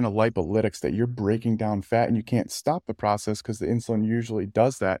in a lipolytic state. You're breaking down fat and you can't stop the process because the insulin usually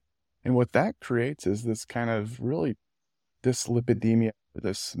does that. And what that creates is this kind of really dyslipidemia,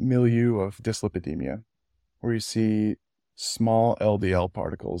 this milieu of dyslipidemia, where you see small LDL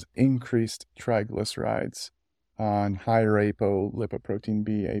particles, increased triglycerides, on higher lipoprotein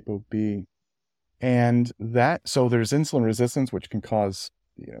B, ApoB. And so there's insulin resistance, which can cause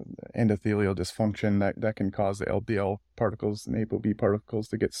endothelial dysfunction that can cause the LDL particles and ApoB particles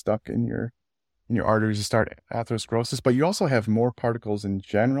to get stuck in your arteries to start atherosclerosis. But you also have more particles in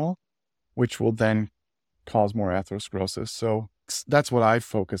general, which will then cause more atherosclerosis. So that's what I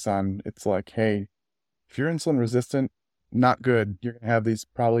focus on. It's like, hey, if you're insulin resistant, not good. You're going to have these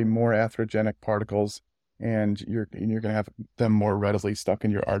probably more atherogenic particles, and you're going to have them more readily stuck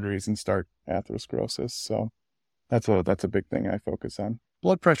in your arteries and start atherosclerosis. So that's a big thing I focus on.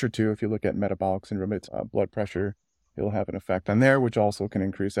 Blood pressure too. If you look at metabolic syndrome, it's blood pressure. It'll have an effect on there, which also can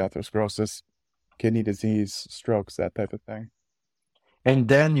increase atherosclerosis, kidney disease, strokes, that type of thing. And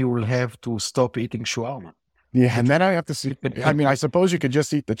then you will have to stop eating shawarma. Yeah, and then I have to see. I mean, I suppose you could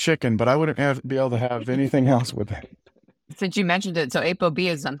just eat the chicken, but I wouldn't be able to have anything else with it. Since you mentioned it, so ApoB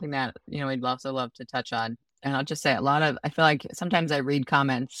is something that, we'd also love to touch on. And I'll just say I feel like sometimes I read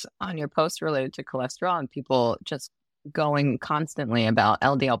comments on your post related to cholesterol and people just going constantly about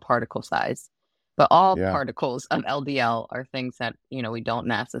LDL particle size. But all particles of LDL are things that, we don't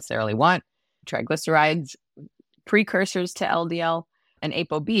necessarily want. Triglycerides, precursors to LDL, and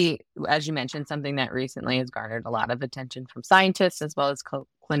ApoB, as you mentioned, something that recently has garnered a lot of attention from scientists as well as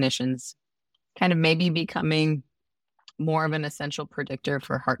clinicians, kind of maybe becoming more of an essential predictor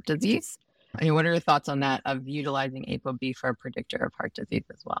for heart disease. I mean, what are your thoughts on that, of utilizing ApoB for a predictor of heart disease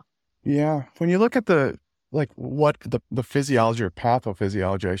as well? Yeah. When you look at the physiology or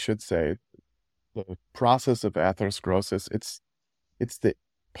pathophysiology, I should say, the process of atherosclerosis, it's the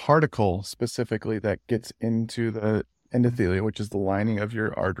particle specifically that gets into the endothelium, which is the lining of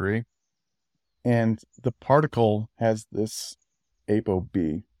your artery. And the particle has this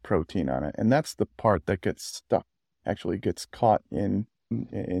ApoB protein on it. And that's the part that gets stuck, actually gets caught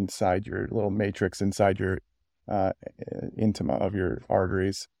inside your little matrix, inside your intima of your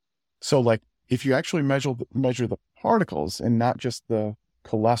arteries. So like if you actually measure the particles and not just the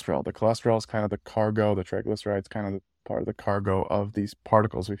cholesterol is kind of the cargo, the triglycerides kind of the part of the cargo of these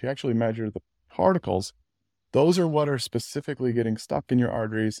particles. If you actually measure the particles, those are what are specifically getting stuck in your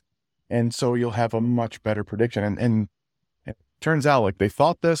arteries. And so you'll have a much better prediction. And it turns out like they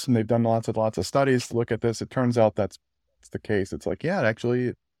thought this, and they've done lots of studies to look at this. It turns out that's the case. It's like,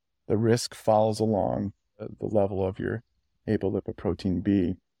 actually the risk follows along the level of your apolipoprotein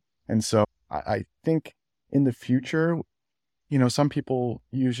B. And so I think in the future, some people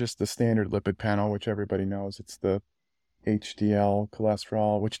use just the standard lipid panel, which everybody knows. It's the HDL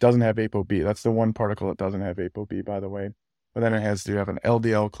cholesterol, which doesn't have ApoB. That's the one particle that doesn't have ApoB, by the way. But then you have an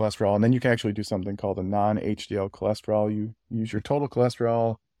LDL cholesterol, and then you can actually do something called a non-HDL cholesterol. You use your total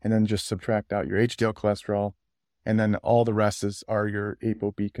cholesterol and then just subtract out your HDL cholesterol. And then all the rest are your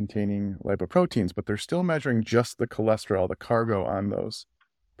ApoB containing lipoproteins, but they're still measuring just the cholesterol, the cargo on those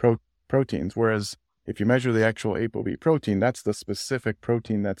proteins. Whereas if you measure the actual ApoB protein, that's the specific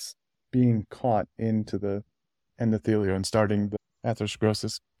protein that's being caught into the endothelium and starting the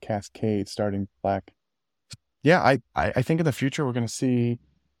atherosclerosis cascade, starting plaque. Yeah, I think in the future we're going to see,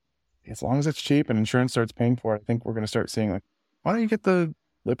 as long as it's cheap and insurance starts paying for it, I think we're going to start seeing like, why don't you get the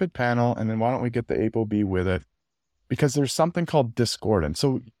lipid panel and then why don't we get the ApoB with it? Because there's something called discordance.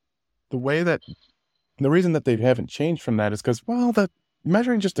 So the reason that they haven't changed from that is because,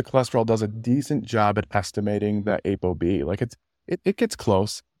 measuring just the cholesterol does a decent job at estimating the ApoB. Like it gets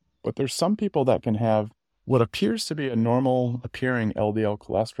close, but there's some people that can have what appears to be a normal appearing LDL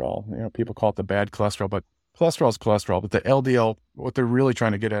cholesterol. People call it the bad cholesterol, but cholesterol is cholesterol. But the LDL, what they're really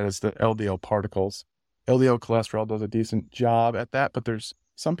trying to get at is the LDL particles. LDL cholesterol does a decent job at that, but there's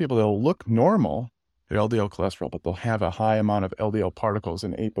some people that'll look normal, their LDL cholesterol, but they'll have a high amount of LDL particles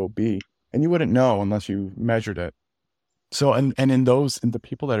in ApoB, and you wouldn't know unless you measured it. So, and in the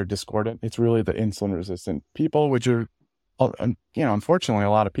people that are discordant, it's really the insulin resistant people, which are, unfortunately, a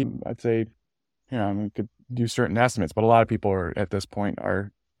lot of people, I'd say, we could do certain estimates, but a lot of people are at this point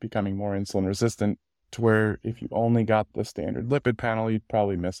are becoming more insulin resistant to where if you only got the standard lipid panel, you'd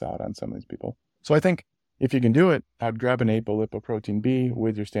probably miss out on some of these people. So I think if you can do it, I'd grab an apolipoprotein B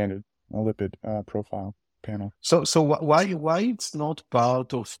with your standard lipid profile panel. So why it's not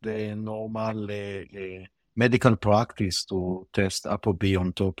part of the normal medical practice to test ApoB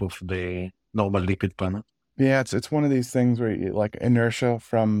on top of the normal lipid panel? Yeah, it's one of these things where you, like inertia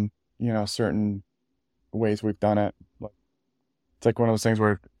from certain ways we've done it. It's like one of those things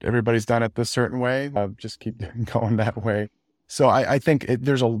where everybody's done it this certain way. Just keep going that way. So I think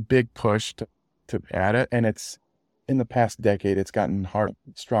there's a big push to add it, and it's in the past decade it's gotten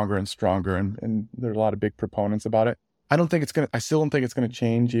stronger and stronger, and there's a lot of big proponents about it. I still don't think it's gonna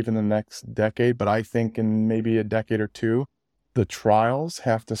change even the next decade, but I think in maybe a decade or two, the trials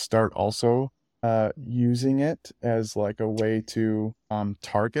have to start also using it as like a way to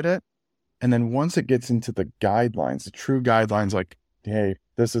target it. And then once it gets into the guidelines, the true guidelines, like, hey,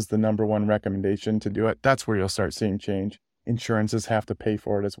 this is the number one recommendation to do it, that's where you'll start seeing change. Insurances have to pay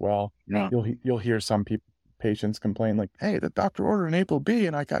for it as well. Yeah. You'll hear some patients complain like, hey, the doctor ordered an ApoB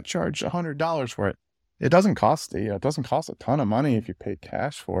and I got charged $100 for it. It doesn't cost a ton of money if you pay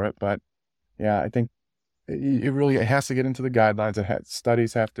cash for it. But yeah, I think it has to get into the guidelines.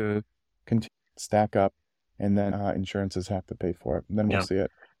 Studies have to continue to stack up, and then insurances have to pay for it. And then we'll see it.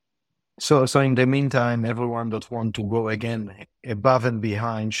 So in the meantime, everyone that want to go again above and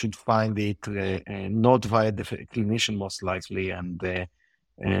behind should find it not via the clinician most likely, and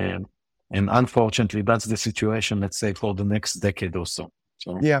unfortunately that's the situation. Let's say for the next decade or so.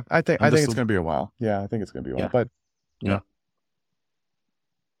 So yeah, I think it's going to be a while. Yeah, I think it's going to be a while. But yeah.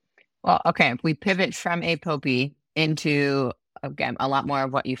 Well, okay. If we pivot from ApoB into, again, a lot more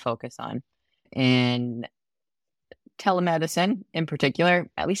of what you focus on in telemedicine in particular,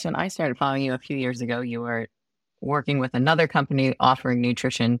 at least when I started following you a few years ago, you were working with another company offering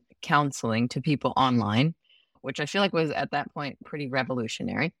nutrition counseling to people online, which I feel like was at that point pretty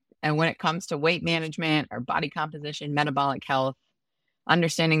revolutionary. And when it comes to weight management or body composition, metabolic health,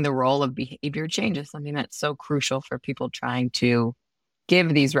 understanding the role of behavior change is something that's so crucial for people trying to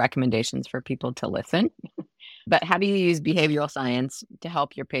give these recommendations for people to listen. But how do you use behavioral science to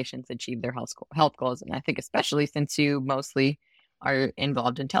help your patients achieve their health goals? And I think especially since you mostly are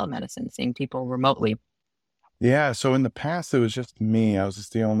involved in telemedicine, seeing people remotely. Yeah. So in the past, it was just me. I was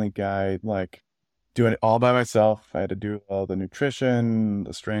just the only guy like doing it all by myself. I had to do all the nutrition,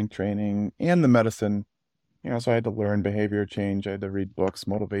 the strength training, and the medicine. So I had to learn behavior change. I had to read books,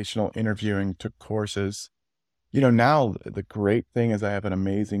 motivational interviewing, took courses. Now the great thing is I have an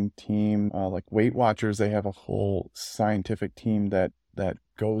amazing team, like Weight Watchers. They have a whole scientific team that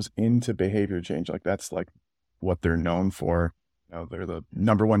goes into behavior change. Like that's like what they're known for. They're the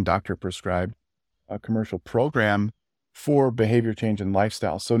number one doctor prescribed commercial program for behavior change and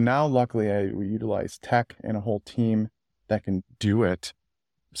lifestyle. So now luckily we utilize tech and a whole team that can do it.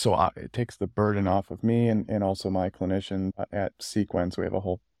 So it takes the burden off of me and also my clinician at Sequence. We have a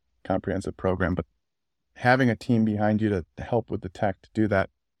whole comprehensive program, but having a team behind you to help with the tech to do that.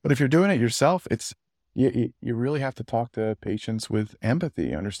 But if you're doing it yourself, you really have to talk to patients with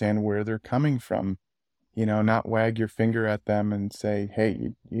empathy, understand where they're coming from, not wag your finger at them and say,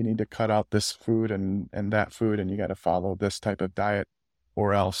 hey, you need to cut out this food and that food, and you got to follow this type of diet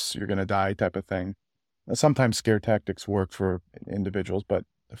or else you're going to die type of thing. Sometimes scare tactics work for individuals, but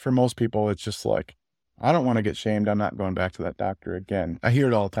for most people, it's just like, I don't want to get shamed. I'm not going back to that doctor again. I hear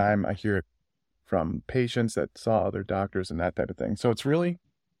it all the time. I hear it from patients that saw other doctors and that type of thing. So it's really,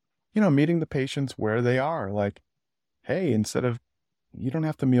 meeting the patients where they are. Like, hey, you don't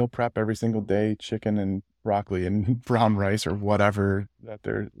have to meal prep every single day, chicken and broccoli and brown rice or whatever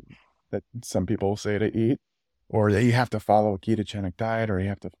that some people say to eat, or that you have to follow a ketogenic diet, or you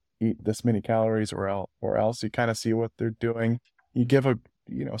have to eat this many calories or else. You kind of see what they're doing. You give a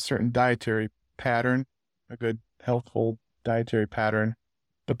certain dietary pattern, a good healthful dietary pattern,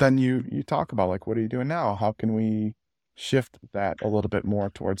 but then you talk about like, what are you doing now? How can we shift that a little bit more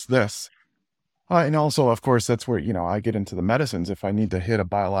towards this? And also, of course, that's where, I get into the medicines. If I need to hit a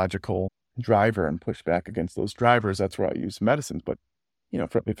biological driver and push back against those drivers, that's where I use medicines. But,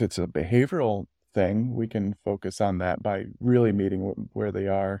 if it's a behavioral thing, we can focus on that by really meeting where they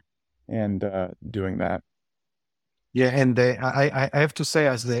are and doing that. Yeah, and I have to say,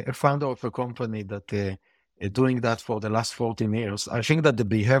 as the founder of a company that doing that for the last 14 years, I think that the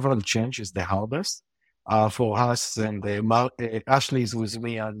behavioral change is the hardest for us. And Ashley is with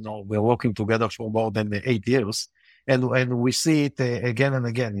me, and we're working together for more than 8 years, and we see it again and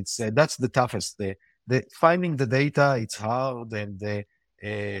again. It's that's the toughest. The finding the data, it's hard, and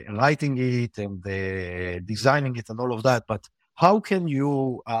writing it and designing it and all of that, but how can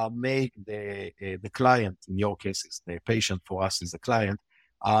you make the client, in your case, is the patient, for us is the client,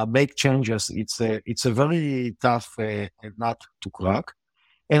 make changes? It's a very tough nut to crack.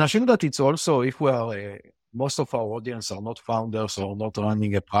 And I think that it's also, if we are, most of our audience are not founders or not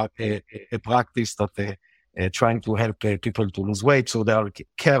running a practice that trying to help people to lose weight, so they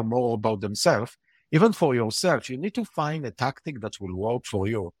care more about themselves. Even for yourself, you need to find a tactic that will work for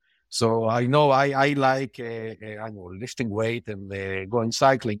you. So I know I like I know lifting weight and going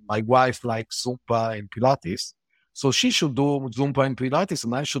cycling. My wife likes Zumba and Pilates, so she should do Zumba and Pilates,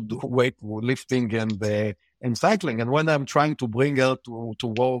 and I should do weight lifting and cycling. And when I'm trying to bring her to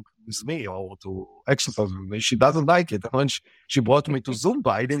walk with me or to exercise with me, she doesn't like it. And when she brought me to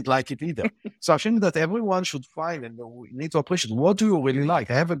Zumba, I didn't like it either. So I think that everyone should find, and we need to appreciate, what do you really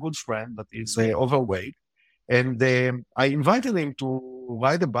like? I have a good friend that is overweight. And I invited him to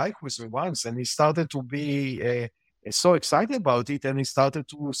ride a bike with me once, and he started to be so excited about it. And he started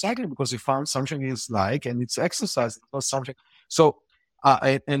to cycle because he found something he's like, and it's exercise. It was something. So,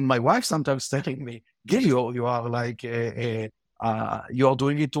 and my wife sometimes telling me, Gil, you are like, you are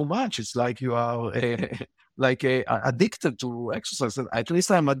doing it too much. It's like you are addicted to exercise. And at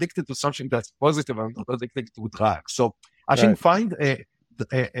least I'm addicted to something that's positive. I'm not addicted to drugs. So I think find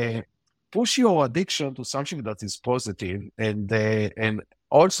push your addiction to something that is positive, and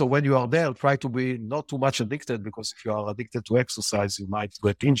also when you are there, try to be not too much addicted, because if you are addicted to exercise, you might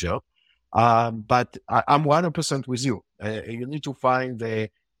get injured. But I'm 100% with you. You need to find the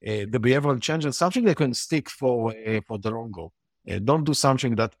behavioral change and something that can stick for the long goal. Don't do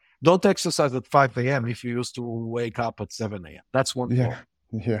something don't exercise at 5 a.m. if you used to wake up at 7 a.m. That's one goal.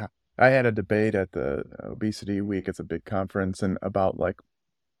 Yeah. I had a debate at the Obesity Week. It's a big conference, and about like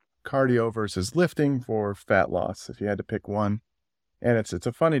cardio versus lifting for fat loss, if you had to pick one. And it's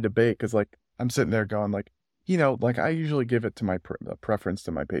a funny debate, because like I'm sitting there going like, like I usually give it to my preference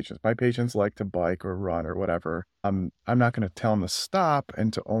to my patients. My patients like to bike or run or whatever. I'm not going to tell them to stop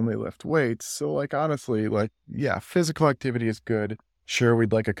and to only lift weights. So like, honestly, like, yeah, physical activity is good. Sure,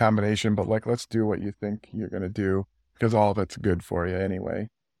 we'd like a combination, but like, let's do what you think you're going to do, because all of it's good for you anyway,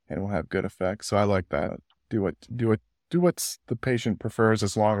 and will have good effects. So I like that. Do what the patient prefers,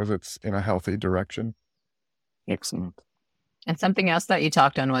 as long as it's in a healthy direction. Excellent. And something else that you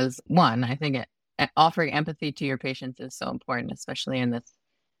talked on was, one, I think offering empathy to your patients is so important, especially in this,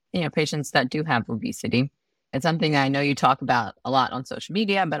 patients that do have obesity. It's something I know you talk about a lot on social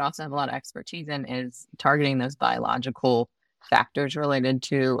media, but also have a lot of expertise in, is targeting those biological factors related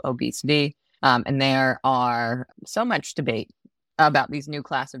to obesity. And there are so much debate about these new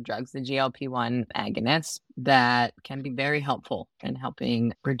class of drugs, the GLP-1 agonists, that can be very helpful in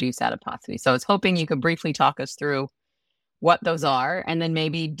helping reduce adiposity. So I was hoping you could briefly talk us through what those are, and then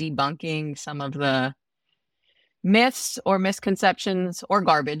maybe debunking some of the myths or misconceptions or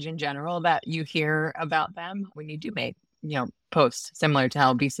garbage in general that you hear about them when you do make, posts similar to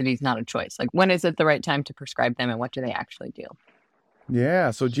how obesity is not a choice. Like, when is it the right time to prescribe them, and what do they actually do?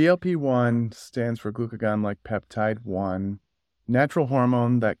 Yeah, so GLP-1 stands for glucagon-like peptide 1. Natural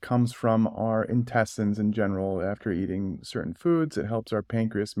hormone that comes from our intestines in general after eating certain foods. It helps our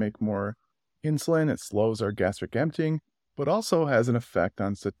pancreas make more insulin. It slows our gastric emptying, but also has an effect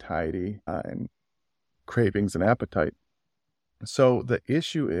on satiety and cravings and appetite. So the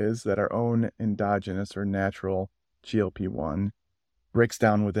issue is that our own endogenous or natural GLP-1 breaks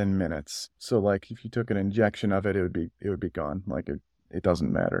down within minutes. So like if you took an injection of it, it would be gone. Like it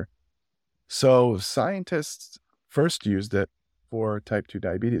doesn't matter. So scientists first used it for type 2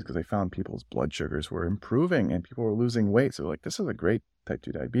 diabetes, because they found people's blood sugars were improving and people were losing weight. So like, this is a great type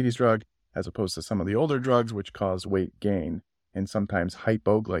 2 diabetes drug, as opposed to some of the older drugs which cause weight gain and sometimes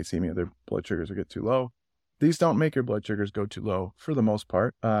hypoglycemia. Their blood sugars will get too low. These don't make your blood sugars go too low for the most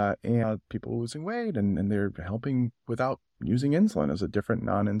part. And people losing weight, and they're helping without using insulin as a different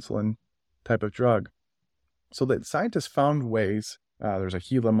non-insulin type of drug. So that scientists found ways. There's a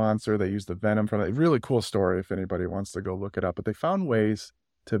Gila monster. They used the venom from it. Really cool story if anybody wants to go look it up. But they found ways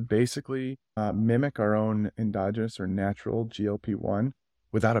to basically mimic our own endogenous or natural GLP-1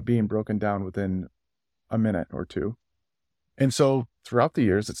 without it being broken down within a minute or two. And so throughout the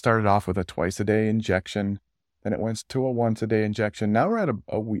years, it started off with a twice-a-day injection. Then it went to a once-a-day injection. Now we're at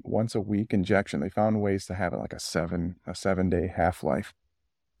a once-a-week injection. They found ways to have it like a seven-day half-life.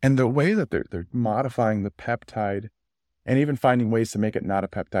 And the way that they're modifying the peptide and even finding ways to make it not a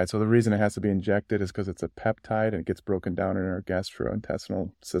peptide. So the reason it has to be injected is because it's a peptide and it gets broken down in our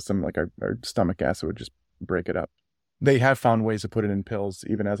gastrointestinal system, like our stomach acid would just break it up. They have found ways to put it in pills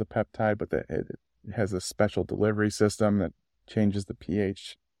even as a peptide, but it has a special delivery system that changes the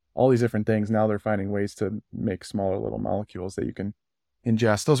pH, all these different things. Now they're finding ways to make smaller little molecules that you can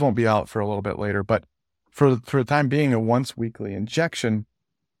ingest. Those won't be out for a little bit later, but for the time being, a once weekly injection,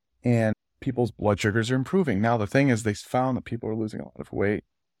 and people's blood sugars are improving. Now, the thing is, they found that people are losing a lot of weight.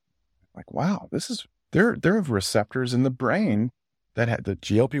 Like, wow, there are receptors in the brain that had the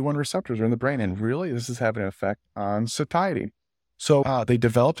GLP-1 receptors are in the brain. And really, this is having an effect on satiety. So they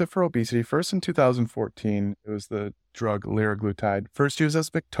developed it for obesity. First in 2014, it was the drug liraglutide, first used as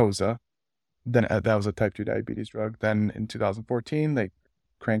Victoza. Then that was a type 2 diabetes drug. Then in 2014, they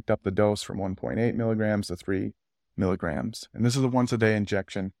cranked up the dose from 1.8 milligrams to 3 milligrams. And this is a once-a-day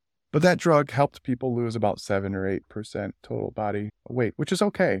injection. But that drug helped people lose about 7 or 8% total body weight, which is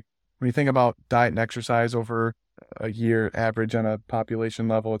okay. When you think about diet and exercise over a year average on a population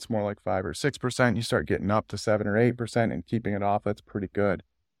level, it's more like 5 or 6%. You start getting up to 7 or 8% and keeping it off, that's pretty good.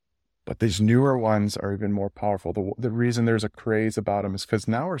 But these newer ones are even more powerful. The reason there's a craze about them is because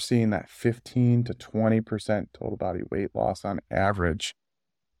now we're seeing that 15 to 20% total body weight loss on average.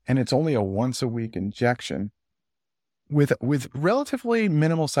 And it's only a once-a-week injection with relatively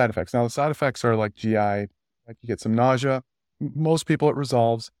minimal side effects. Now, the side effects are like GI, like you get some nausea. Most people it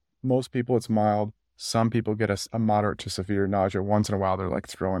resolves. Most people it's mild. Some people get a moderate to severe nausea. Once in a while, they're like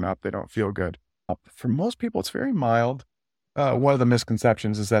throwing up. They don't feel good. For most people, it's very mild. One of the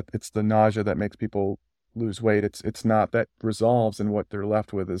misconceptions is that it's the nausea that makes people lose weight. It's not. That resolves, and what they're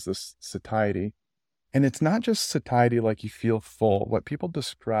left with is this satiety. And it's not just satiety like you feel full. What people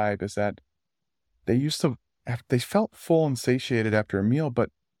describe is that they felt full and satiated after a meal,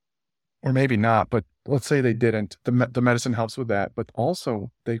 or maybe not, but let's say they didn't. The medicine helps with that, but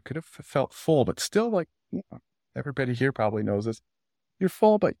also they could have felt full, but still, like, everybody here probably knows this. You're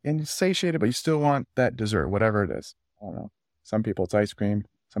full, and you're satiated, but you still want that dessert, whatever it is. I don't know. Some people it's ice cream.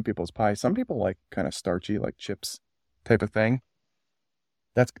 Some people it's pie. Some people like kind of starchy, like chips type of thing.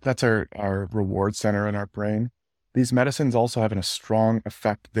 That's our reward center in our brain. These medicines also having a strong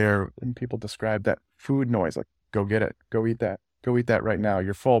effect there. And people describe that food noise, like, go get it, go eat that right now.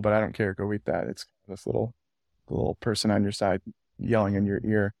 You're full, but I don't care. Go eat that. It's this little person on your side yelling in your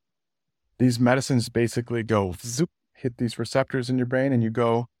ear. These medicines basically go zoop, hit these receptors in your brain, and you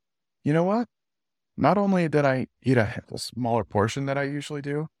go, you know what? Not only did I eat a smaller portion that I usually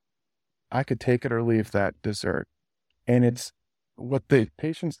do, I could take it or leave that dessert. And it's what the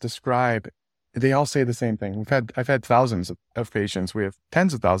patients describe. They all say the same thing. I've had thousands of patients. We have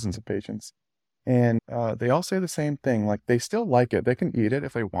tens of thousands of patients. And they all say the same thing. Like, they still like it. They can eat it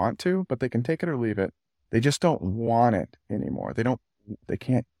if they want to, but they can take it or leave it. They just don't want it anymore. They don't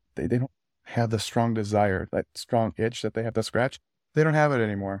have the strong desire, that strong itch that they have to scratch. They don't have it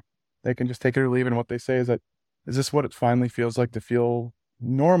anymore. They can just take it or leave it. And what they say is that, is this what it finally feels like to feel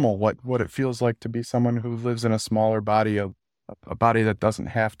normal? What it feels like to be someone who lives in a smaller body, a body that doesn't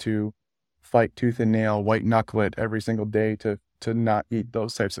have to fight tooth and nail, white knuckle it every single day to not eat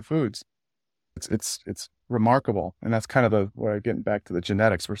those types of foods. It's remarkable. And that's kind of where I'm getting back to the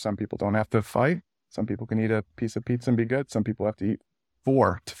genetics, where some people don't have to fight. Some people can eat a piece of pizza and be good. Some people have to eat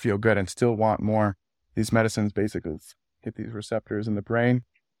 4 to feel good and still want more. These medicines basically hit these receptors in the brain,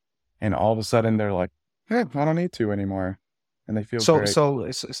 and all of a sudden they're like, I don't need to anymore. And they feel great. So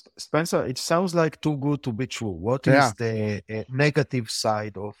Spencer, it sounds like too good to be true. What is the negative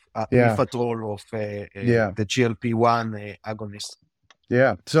side of, if at all, of the GLP-1 agonist?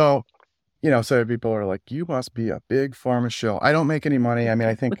 Yeah. So, so people are like, you must be a big pharma shill. I don't make any money. I mean,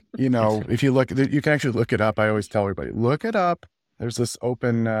 I think, if you look, you can actually look it up. I always tell everybody, look it up. There's this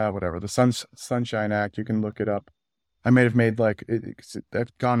open, the Sunshine Act. You can look it up. I may have made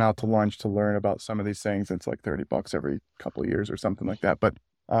I've gone out to lunch to learn about some of these things. It's like $30 every couple of years or something like that. But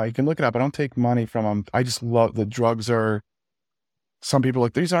you can look it up. I don't take money from them. I just love the drugs. Some people are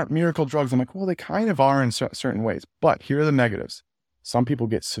like, these aren't miracle drugs. I'm like, well, they kind of are in certain ways. But here are the negatives. Some people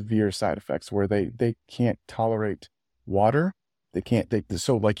get severe side effects where they can't tolerate water.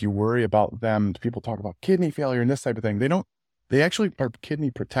 So like, you worry about them. People talk about kidney failure and this type of thing. They actually are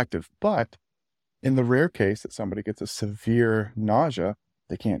kidney protective, but in the rare case that somebody gets a severe nausea,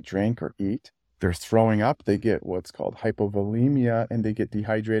 they can't drink or eat. They're throwing up. They get what's called hypovolemia, and they get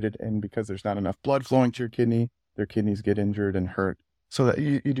dehydrated. And because there's not enough blood flowing to your kidney, their kidneys get injured and hurt. So that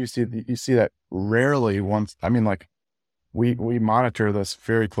you do see, you see that rarely once. I mean, like we monitor this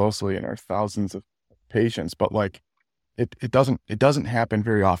very closely in our thousands of patients, but like it doesn't happen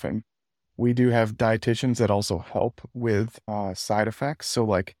very often. We do have dietitians that also help with side effects. So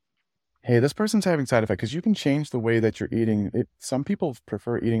like, hey, this person's having side effects, because you can change the way that you're eating. Some people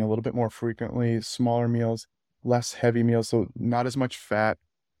prefer eating a little bit more frequently, smaller meals, less heavy meals, so not as much fat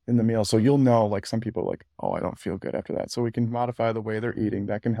in the meal. So you'll know, like some people like, oh, I don't feel good after that. So we can modify the way they're eating.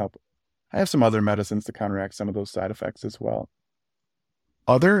 That can help. I have some other medicines to counteract some of those side effects as well.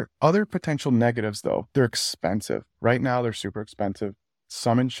 Other potential negatives, though, they're expensive. Right now, they're super expensive.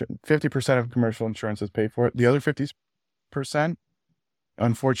 50% of commercial insurances pay for it. The other 50%,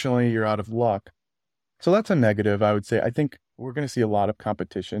 unfortunately, you're out of luck. So that's a negative, I would say. I think we're going to see a lot of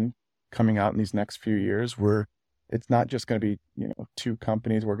competition coming out in these next few years, where it's not just going to be, two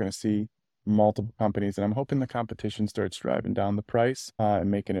companies. We're going to see multiple companies, and I'm hoping the competition starts driving down the price and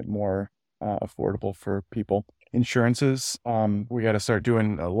making it more affordable for people. Insurances, we got to start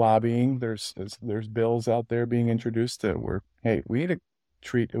doing lobbying. There's bills out there being introduced that were, hey, we need to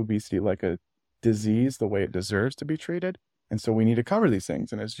treat obesity like a disease the way it deserves to be treated. And so we need to cover these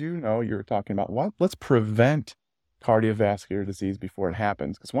things. And as you know, you're talking about let's prevent cardiovascular disease before it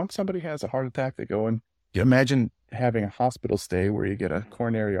happens. Because once somebody has a heart attack, they go and you imagine having a hospital stay where you get a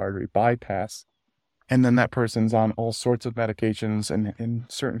coronary artery bypass, and then that person's on all sorts of medications and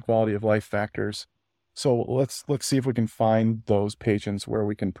certain quality of life factors. So let's see if we can find those patients where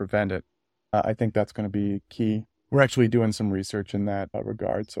we can prevent it. I think that's going to be key. We're actually doing some research in that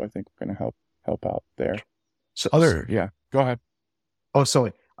regard, so I think we're going to help out there. Go ahead. Oh,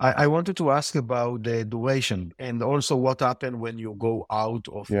 sorry. I wanted to ask about the duration and also what happened when you go out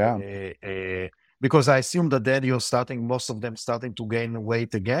of because I assume that then most of them starting to gain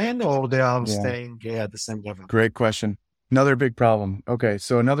weight again, or they are staying at the same level. Great question. Another big problem. Okay,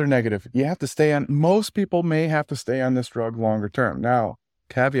 so another negative. You have to stay on, most people may have to stay on this drug longer term. Now,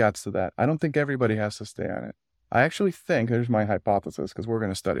 caveats to that. I don't think everybody has to stay on it. I actually think, here's my hypothesis, because we're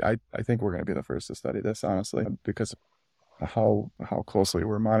going to study, I think we're going to be the first to study this, honestly, because of how closely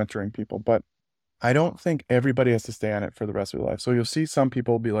we're monitoring people. But I don't think everybody has to stay on it for the rest of their life. So you'll see some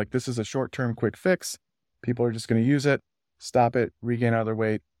people be like, this is a short-term quick fix. People are just going to use it, stop it, regain other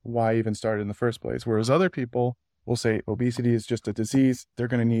weight. Why even start it in the first place? Whereas other people will say obesity is just a disease. They're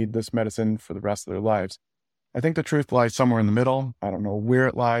going to need this medicine for the rest of their lives. I think the truth lies somewhere in the middle. I don't know where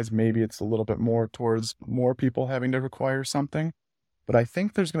it lies. Maybe it's a little bit more towards more people having to require something. But I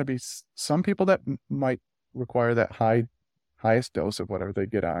think there's going to be some people that might require that highest dose of whatever they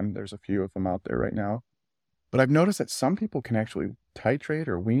get on. There's a few of them out there right now. But I've noticed that some people can actually titrate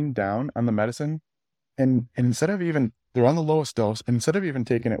or wean down on the medicine. And instead of they're on the lowest dose, and instead of even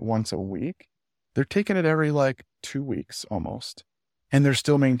taking it once a week, they're taking it every 2 weeks almost. And they're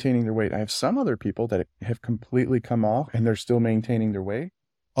still maintaining their weight. I have some other people that have completely come off and they're still maintaining their weight.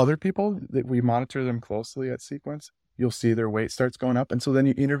 Other people that we monitor them closely at Sequence, you'll see their weight starts going up. And so then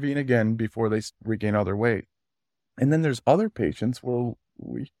you intervene again before they regain all their weight. And then there's other patients where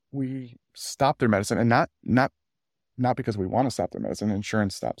we stop their medicine, and not because we want to stop their medicine.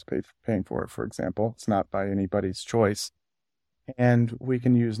 Insurance stops paying for it, for example. It's not by anybody's choice. And we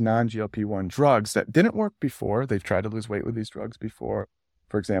can use non-GLP-1 drugs that didn't work before. They've tried to lose weight with these drugs before.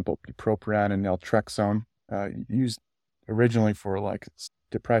 For example, bupropion and naltrexone, used originally for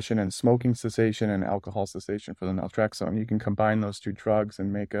depression and smoking cessation and alcohol cessation for the naltrexone. You can combine those two drugs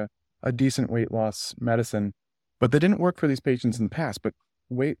and make a decent weight loss medicine. But they didn't work for these patients in the past. But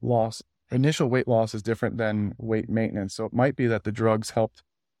initial weight loss is different than weight maintenance. So it might be that the drugs helped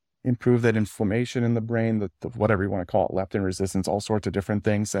improve that inflammation in the brain, the whatever you want to call it, leptin resistance, all sorts of different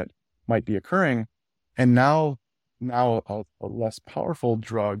things that might be occurring. And now a less powerful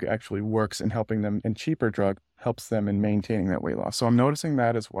drug actually works in helping them, and cheaper drug helps them in maintaining that weight loss. So I'm noticing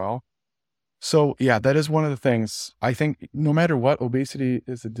that as well. So yeah, that is one of the things. I think no matter what, obesity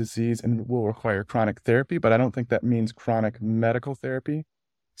is a disease and will require chronic therapy, but I don't think that means chronic medical therapy.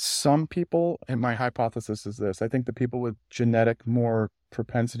 Some people, and my hypothesis is this, I think the people with genetic more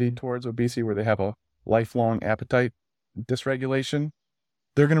propensity towards obesity, where they have a lifelong appetite dysregulation,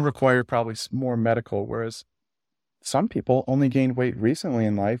 they're going to require probably more medical, whereas some people only gained weight recently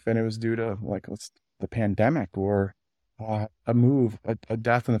in life and it was due to the pandemic or a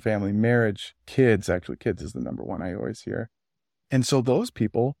death in the family, marriage, kids. Actually, kids is the number one I always hear. And so those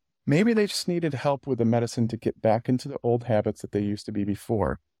people, maybe they just needed help with the medicine to get back into the old habits that they used to be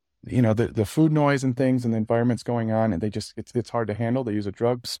before. The food noise and things and the environment's going on, and it's hard to handle. They use a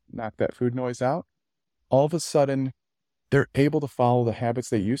drug, knock that food noise out. All of a sudden, they're able to follow the habits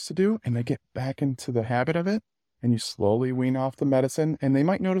they used to do, and they get back into the habit of it. and you slowly wean off the medicine, and they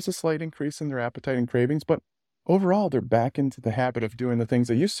might notice a slight increase in their appetite and cravings, but overall, they're back into the habit of doing the things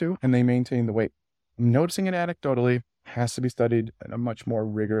they used to, and they maintain the weight. Noticing it anecdotally has to be studied in a much more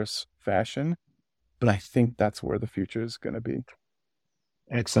rigorous fashion, but I think that's where the future is going to be.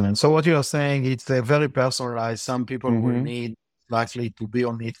 Excellent. So what you're saying, it's very personalized. Some people will Mhm. need likely to be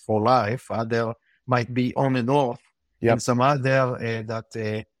on it for life. Other might be on and off. Yep. And some other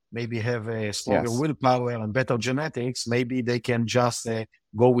that maybe have a stronger Yes. willpower and better genetics, maybe they can just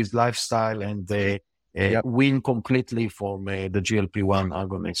go with lifestyle and Yep. win completely from the GLP-1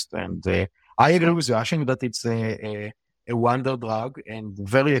 agonist. And I agree with you. I think that it's a wonder drug and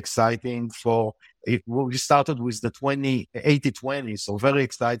very exciting for it. We started with the 80-20, so very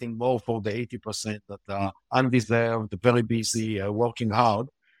exciting more for the 80% that are undeserved, very busy, working hard.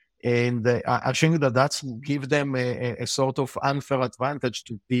 And I think that that's give them a sort of unfair advantage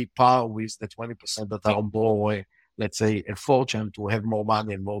to be par with the 20% that are more, let's say, a fortune to have more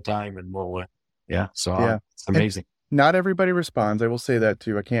money and more time and more. So Yeah. it's amazing. And not everybody responds. I will say that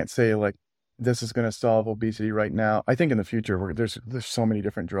too. I can't say like this is going to solve obesity right now. I think in the future, there's so many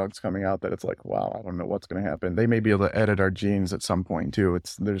different drugs coming out that it's like, wow, I don't know what's going to happen. They may be able to edit our genes at some point too.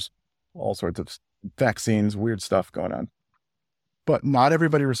 There's all sorts of vaccines, weird stuff going on. But not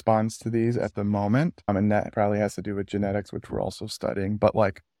everybody responds to these at the moment. And that probably has to do with genetics, which we're also studying. But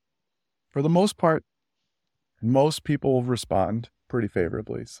like, for the most part, most people respond pretty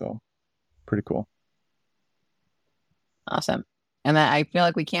favorably. So pretty cool. Awesome. And then I feel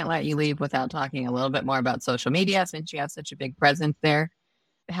like we can't let you leave without talking a little bit more about social media, since you have such a big presence there.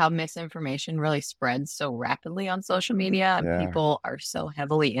 How misinformation really spreads so rapidly on social media. Yeah. People are so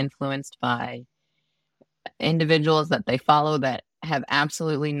heavily influenced by individuals that they follow that have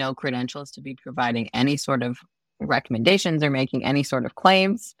absolutely no credentials to be providing any sort of recommendations or making any sort of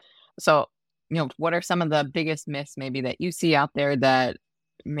claims. So, what are some of the biggest myths maybe that you see out there that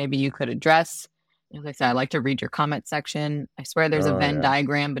maybe you could address? As I said, I like to read your comment section. I swear there's a Venn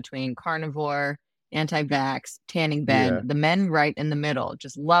diagram between carnivore, anti-vax, tanning bed, the men right in the middle.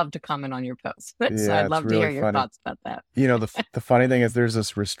 Just love to comment on your posts. So I'd love to hear your thoughts about that. The funny thing is there's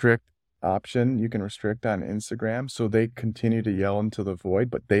this restrict option you can restrict on Instagram. So they continue to yell into the void,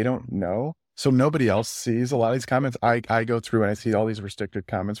 but they don't know. So nobody else sees a lot of these comments. I go through and I see all these restricted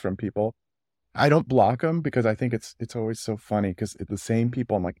comments from people. I don't block them because I think it's always so funny because the same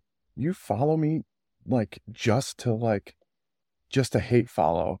people, I'm like, you follow me like just to hate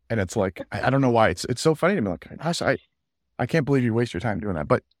follow. And it's like, I don't know why it's so funny to me. Like, gosh, I can't believe you waste your time doing that.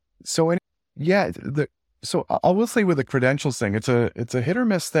 But so so I will say with the credentials thing, it's a hit or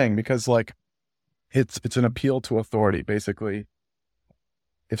miss thing because like it's an appeal to authority. Basically,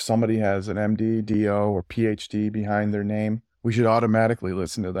 if somebody has an MD, DO, or PhD behind their name, we should automatically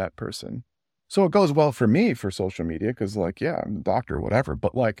listen to that person. So it goes well for me for social media because like, yeah, I'm a doctor, whatever.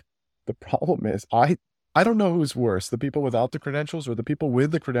 But like the problem is I don't know who's worse, the people without the credentials or the people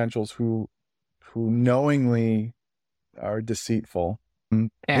with the credentials who knowingly are deceitful.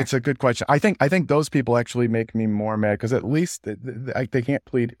 It's a good question. I think those people actually make me more mad because at least they can't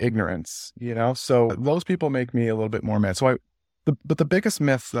plead ignorance, So those people make me a little bit more mad. So but the biggest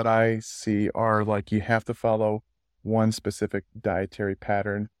myths that I see are like you have to follow one specific dietary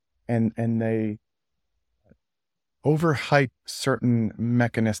pattern, and they overhype certain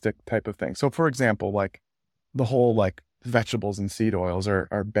mechanistic type of things. So for example, like the whole like vegetables and seed oils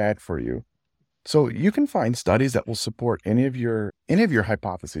are bad for you. So you can find studies that will support any of your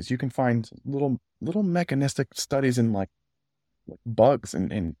hypotheses. You can find little mechanistic studies in like bugs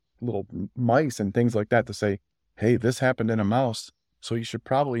and little mice and things like that to say, hey, this happened in a mouse, so you should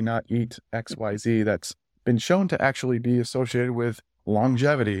probably not eat XYZ that's been shown to actually be associated with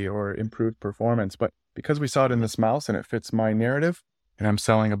longevity or improved performance. But because we saw it in this mouse and it fits my narrative and I'm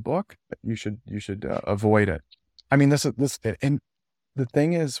selling a book, you should avoid it. I mean, and the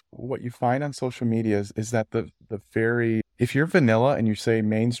thing is, what you find on social media is that if you're vanilla and you say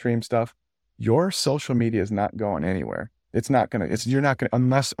mainstream stuff, your social media is not going anywhere. You're not gonna,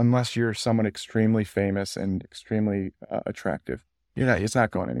 unless you're someone extremely famous and extremely attractive. It's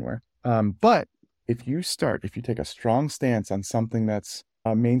not going anywhere. But if you take a strong stance on something that's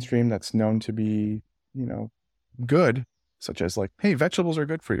mainstream, that's known to be, good, such as like, hey, vegetables are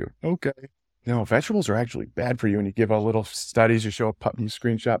good for you. Okay. No, vegetables are actually bad for you. And you give a little studies, you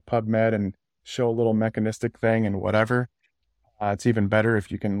screenshot PubMed and show a little mechanistic thing and whatever. It's even better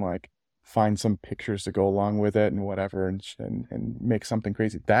if you can like find some pictures to go along with it and whatever and make something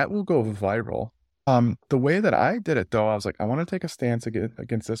crazy. That will go viral. The way that I did it though, I was like, I want to take a stance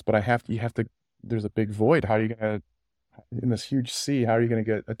against this, but there's a big void. How are you going to, in this huge sea, how are you going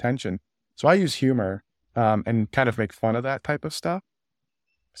to get attention? So I use humor. and kind of make fun of that type of stuff.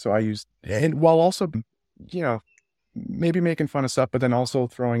 So I use, and while also, maybe making fun of stuff, but then also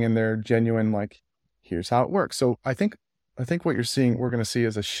throwing in their genuine, like, here's how it works. So I think what we're going to see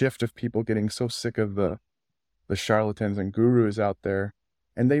is a shift of people getting so sick of the charlatans and gurus out there,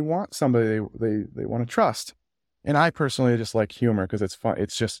 and they want somebody they want to trust. And I personally just like humor because it's fun.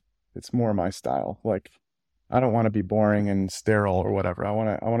 It's more my style. Like, I don't want to be boring and sterile or whatever. I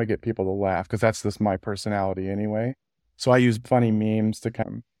want to get people to laugh because that's just my personality anyway. So I use funny memes to kind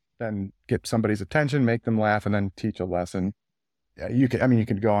of then get somebody's attention, make them laugh, and then teach a lesson. You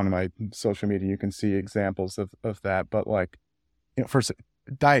can go on my social media, you can see examples of that. But like, for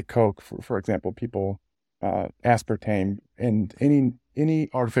Diet Coke, for example, people, aspartame and any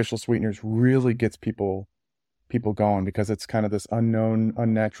artificial sweeteners really gets people going because it's kind of this unknown,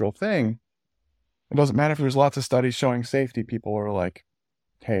 unnatural thing. It doesn't matter if there's lots of studies showing safety. People are like,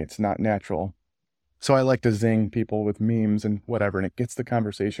 hey, it's not natural. So I like to zing people with memes and whatever, and it gets the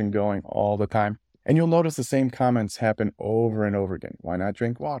conversation going all the time. And you'll notice the same comments happen over and over again. Why not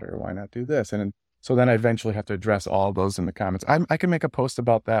drink water? Why not do this? And so then I eventually have to address all of those in the comments. I can make a post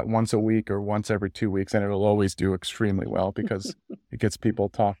about that once a week or once every 2 weeks, and it'll always do extremely well because it gets people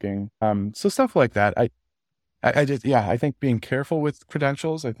talking. So stuff like that. I think being careful with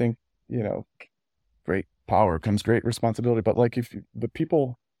credentials, I think, great power comes great responsibility. But like the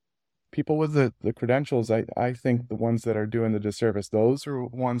people with the credentials, I think the ones that are doing the disservice, those are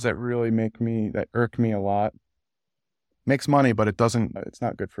ones that really that irk me a lot. Makes money, but it's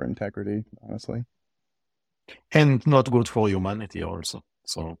not good for integrity, honestly. And not good for humanity also.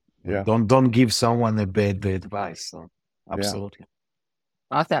 So yeah, don't give someone a bad advice. So absolutely. Yeah.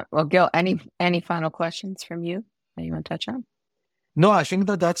 Awesome. Well, Gil, any final questions from you that you want to touch on? No, I think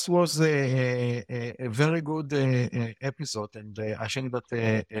that was a very good episode, and I think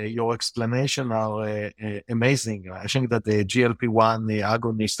that your explanation are amazing. I think that the GLP-1, the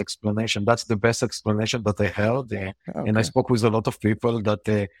agonist explanation, that's the best explanation that I heard. Okay. And I spoke with a lot of people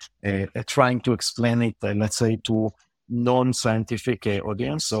that are trying to explain it, let's say, to non-scientific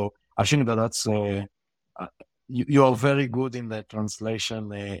audience. So I think that's you are very good in the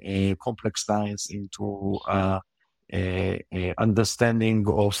translation complex science into understanding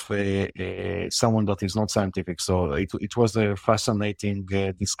of someone that is not scientific. So it was a fascinating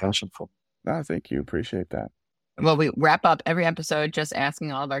discussion for me. Thank you. Appreciate that. Well, we wrap up every episode just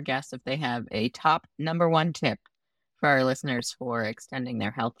asking all of our guests if they have a top number one tip for our listeners for extending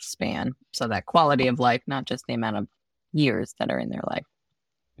their health span. So that quality of life, not just the amount of years that are in their life.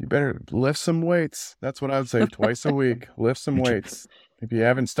 You better lift some weights. That's what I would say. Twice a week, lift some weights. If you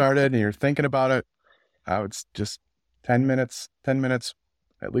haven't started and you're thinking about it, I would just 10 minutes,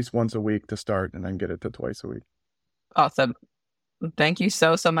 at least once a week to start, and then get it to twice a week. Awesome. Thank you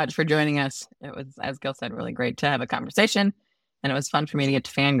so much for joining us. It was, as Gil said, really great to have a conversation, and it was fun for me to get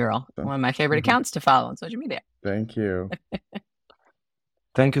to fangirl, one of my favorite accounts to follow on social media. Thank you.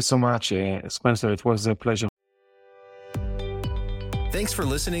 Thank you so much, Spencer. It was a pleasure. Thanks for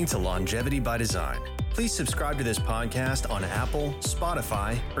listening to Longevity by Design. Please subscribe to this podcast on Apple,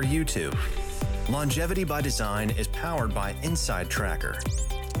 Spotify, or YouTube. Longevity by Design is powered by Inside Tracker,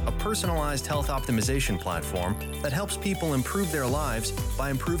 a personalized health optimization platform that helps people improve their lives by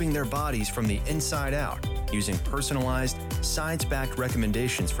improving their bodies from the inside out, using personalized, science-backed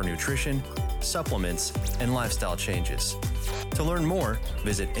recommendations for nutrition, supplements, and lifestyle changes. To learn more,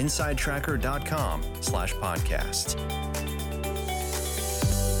 visit insidetracker.com/podcast.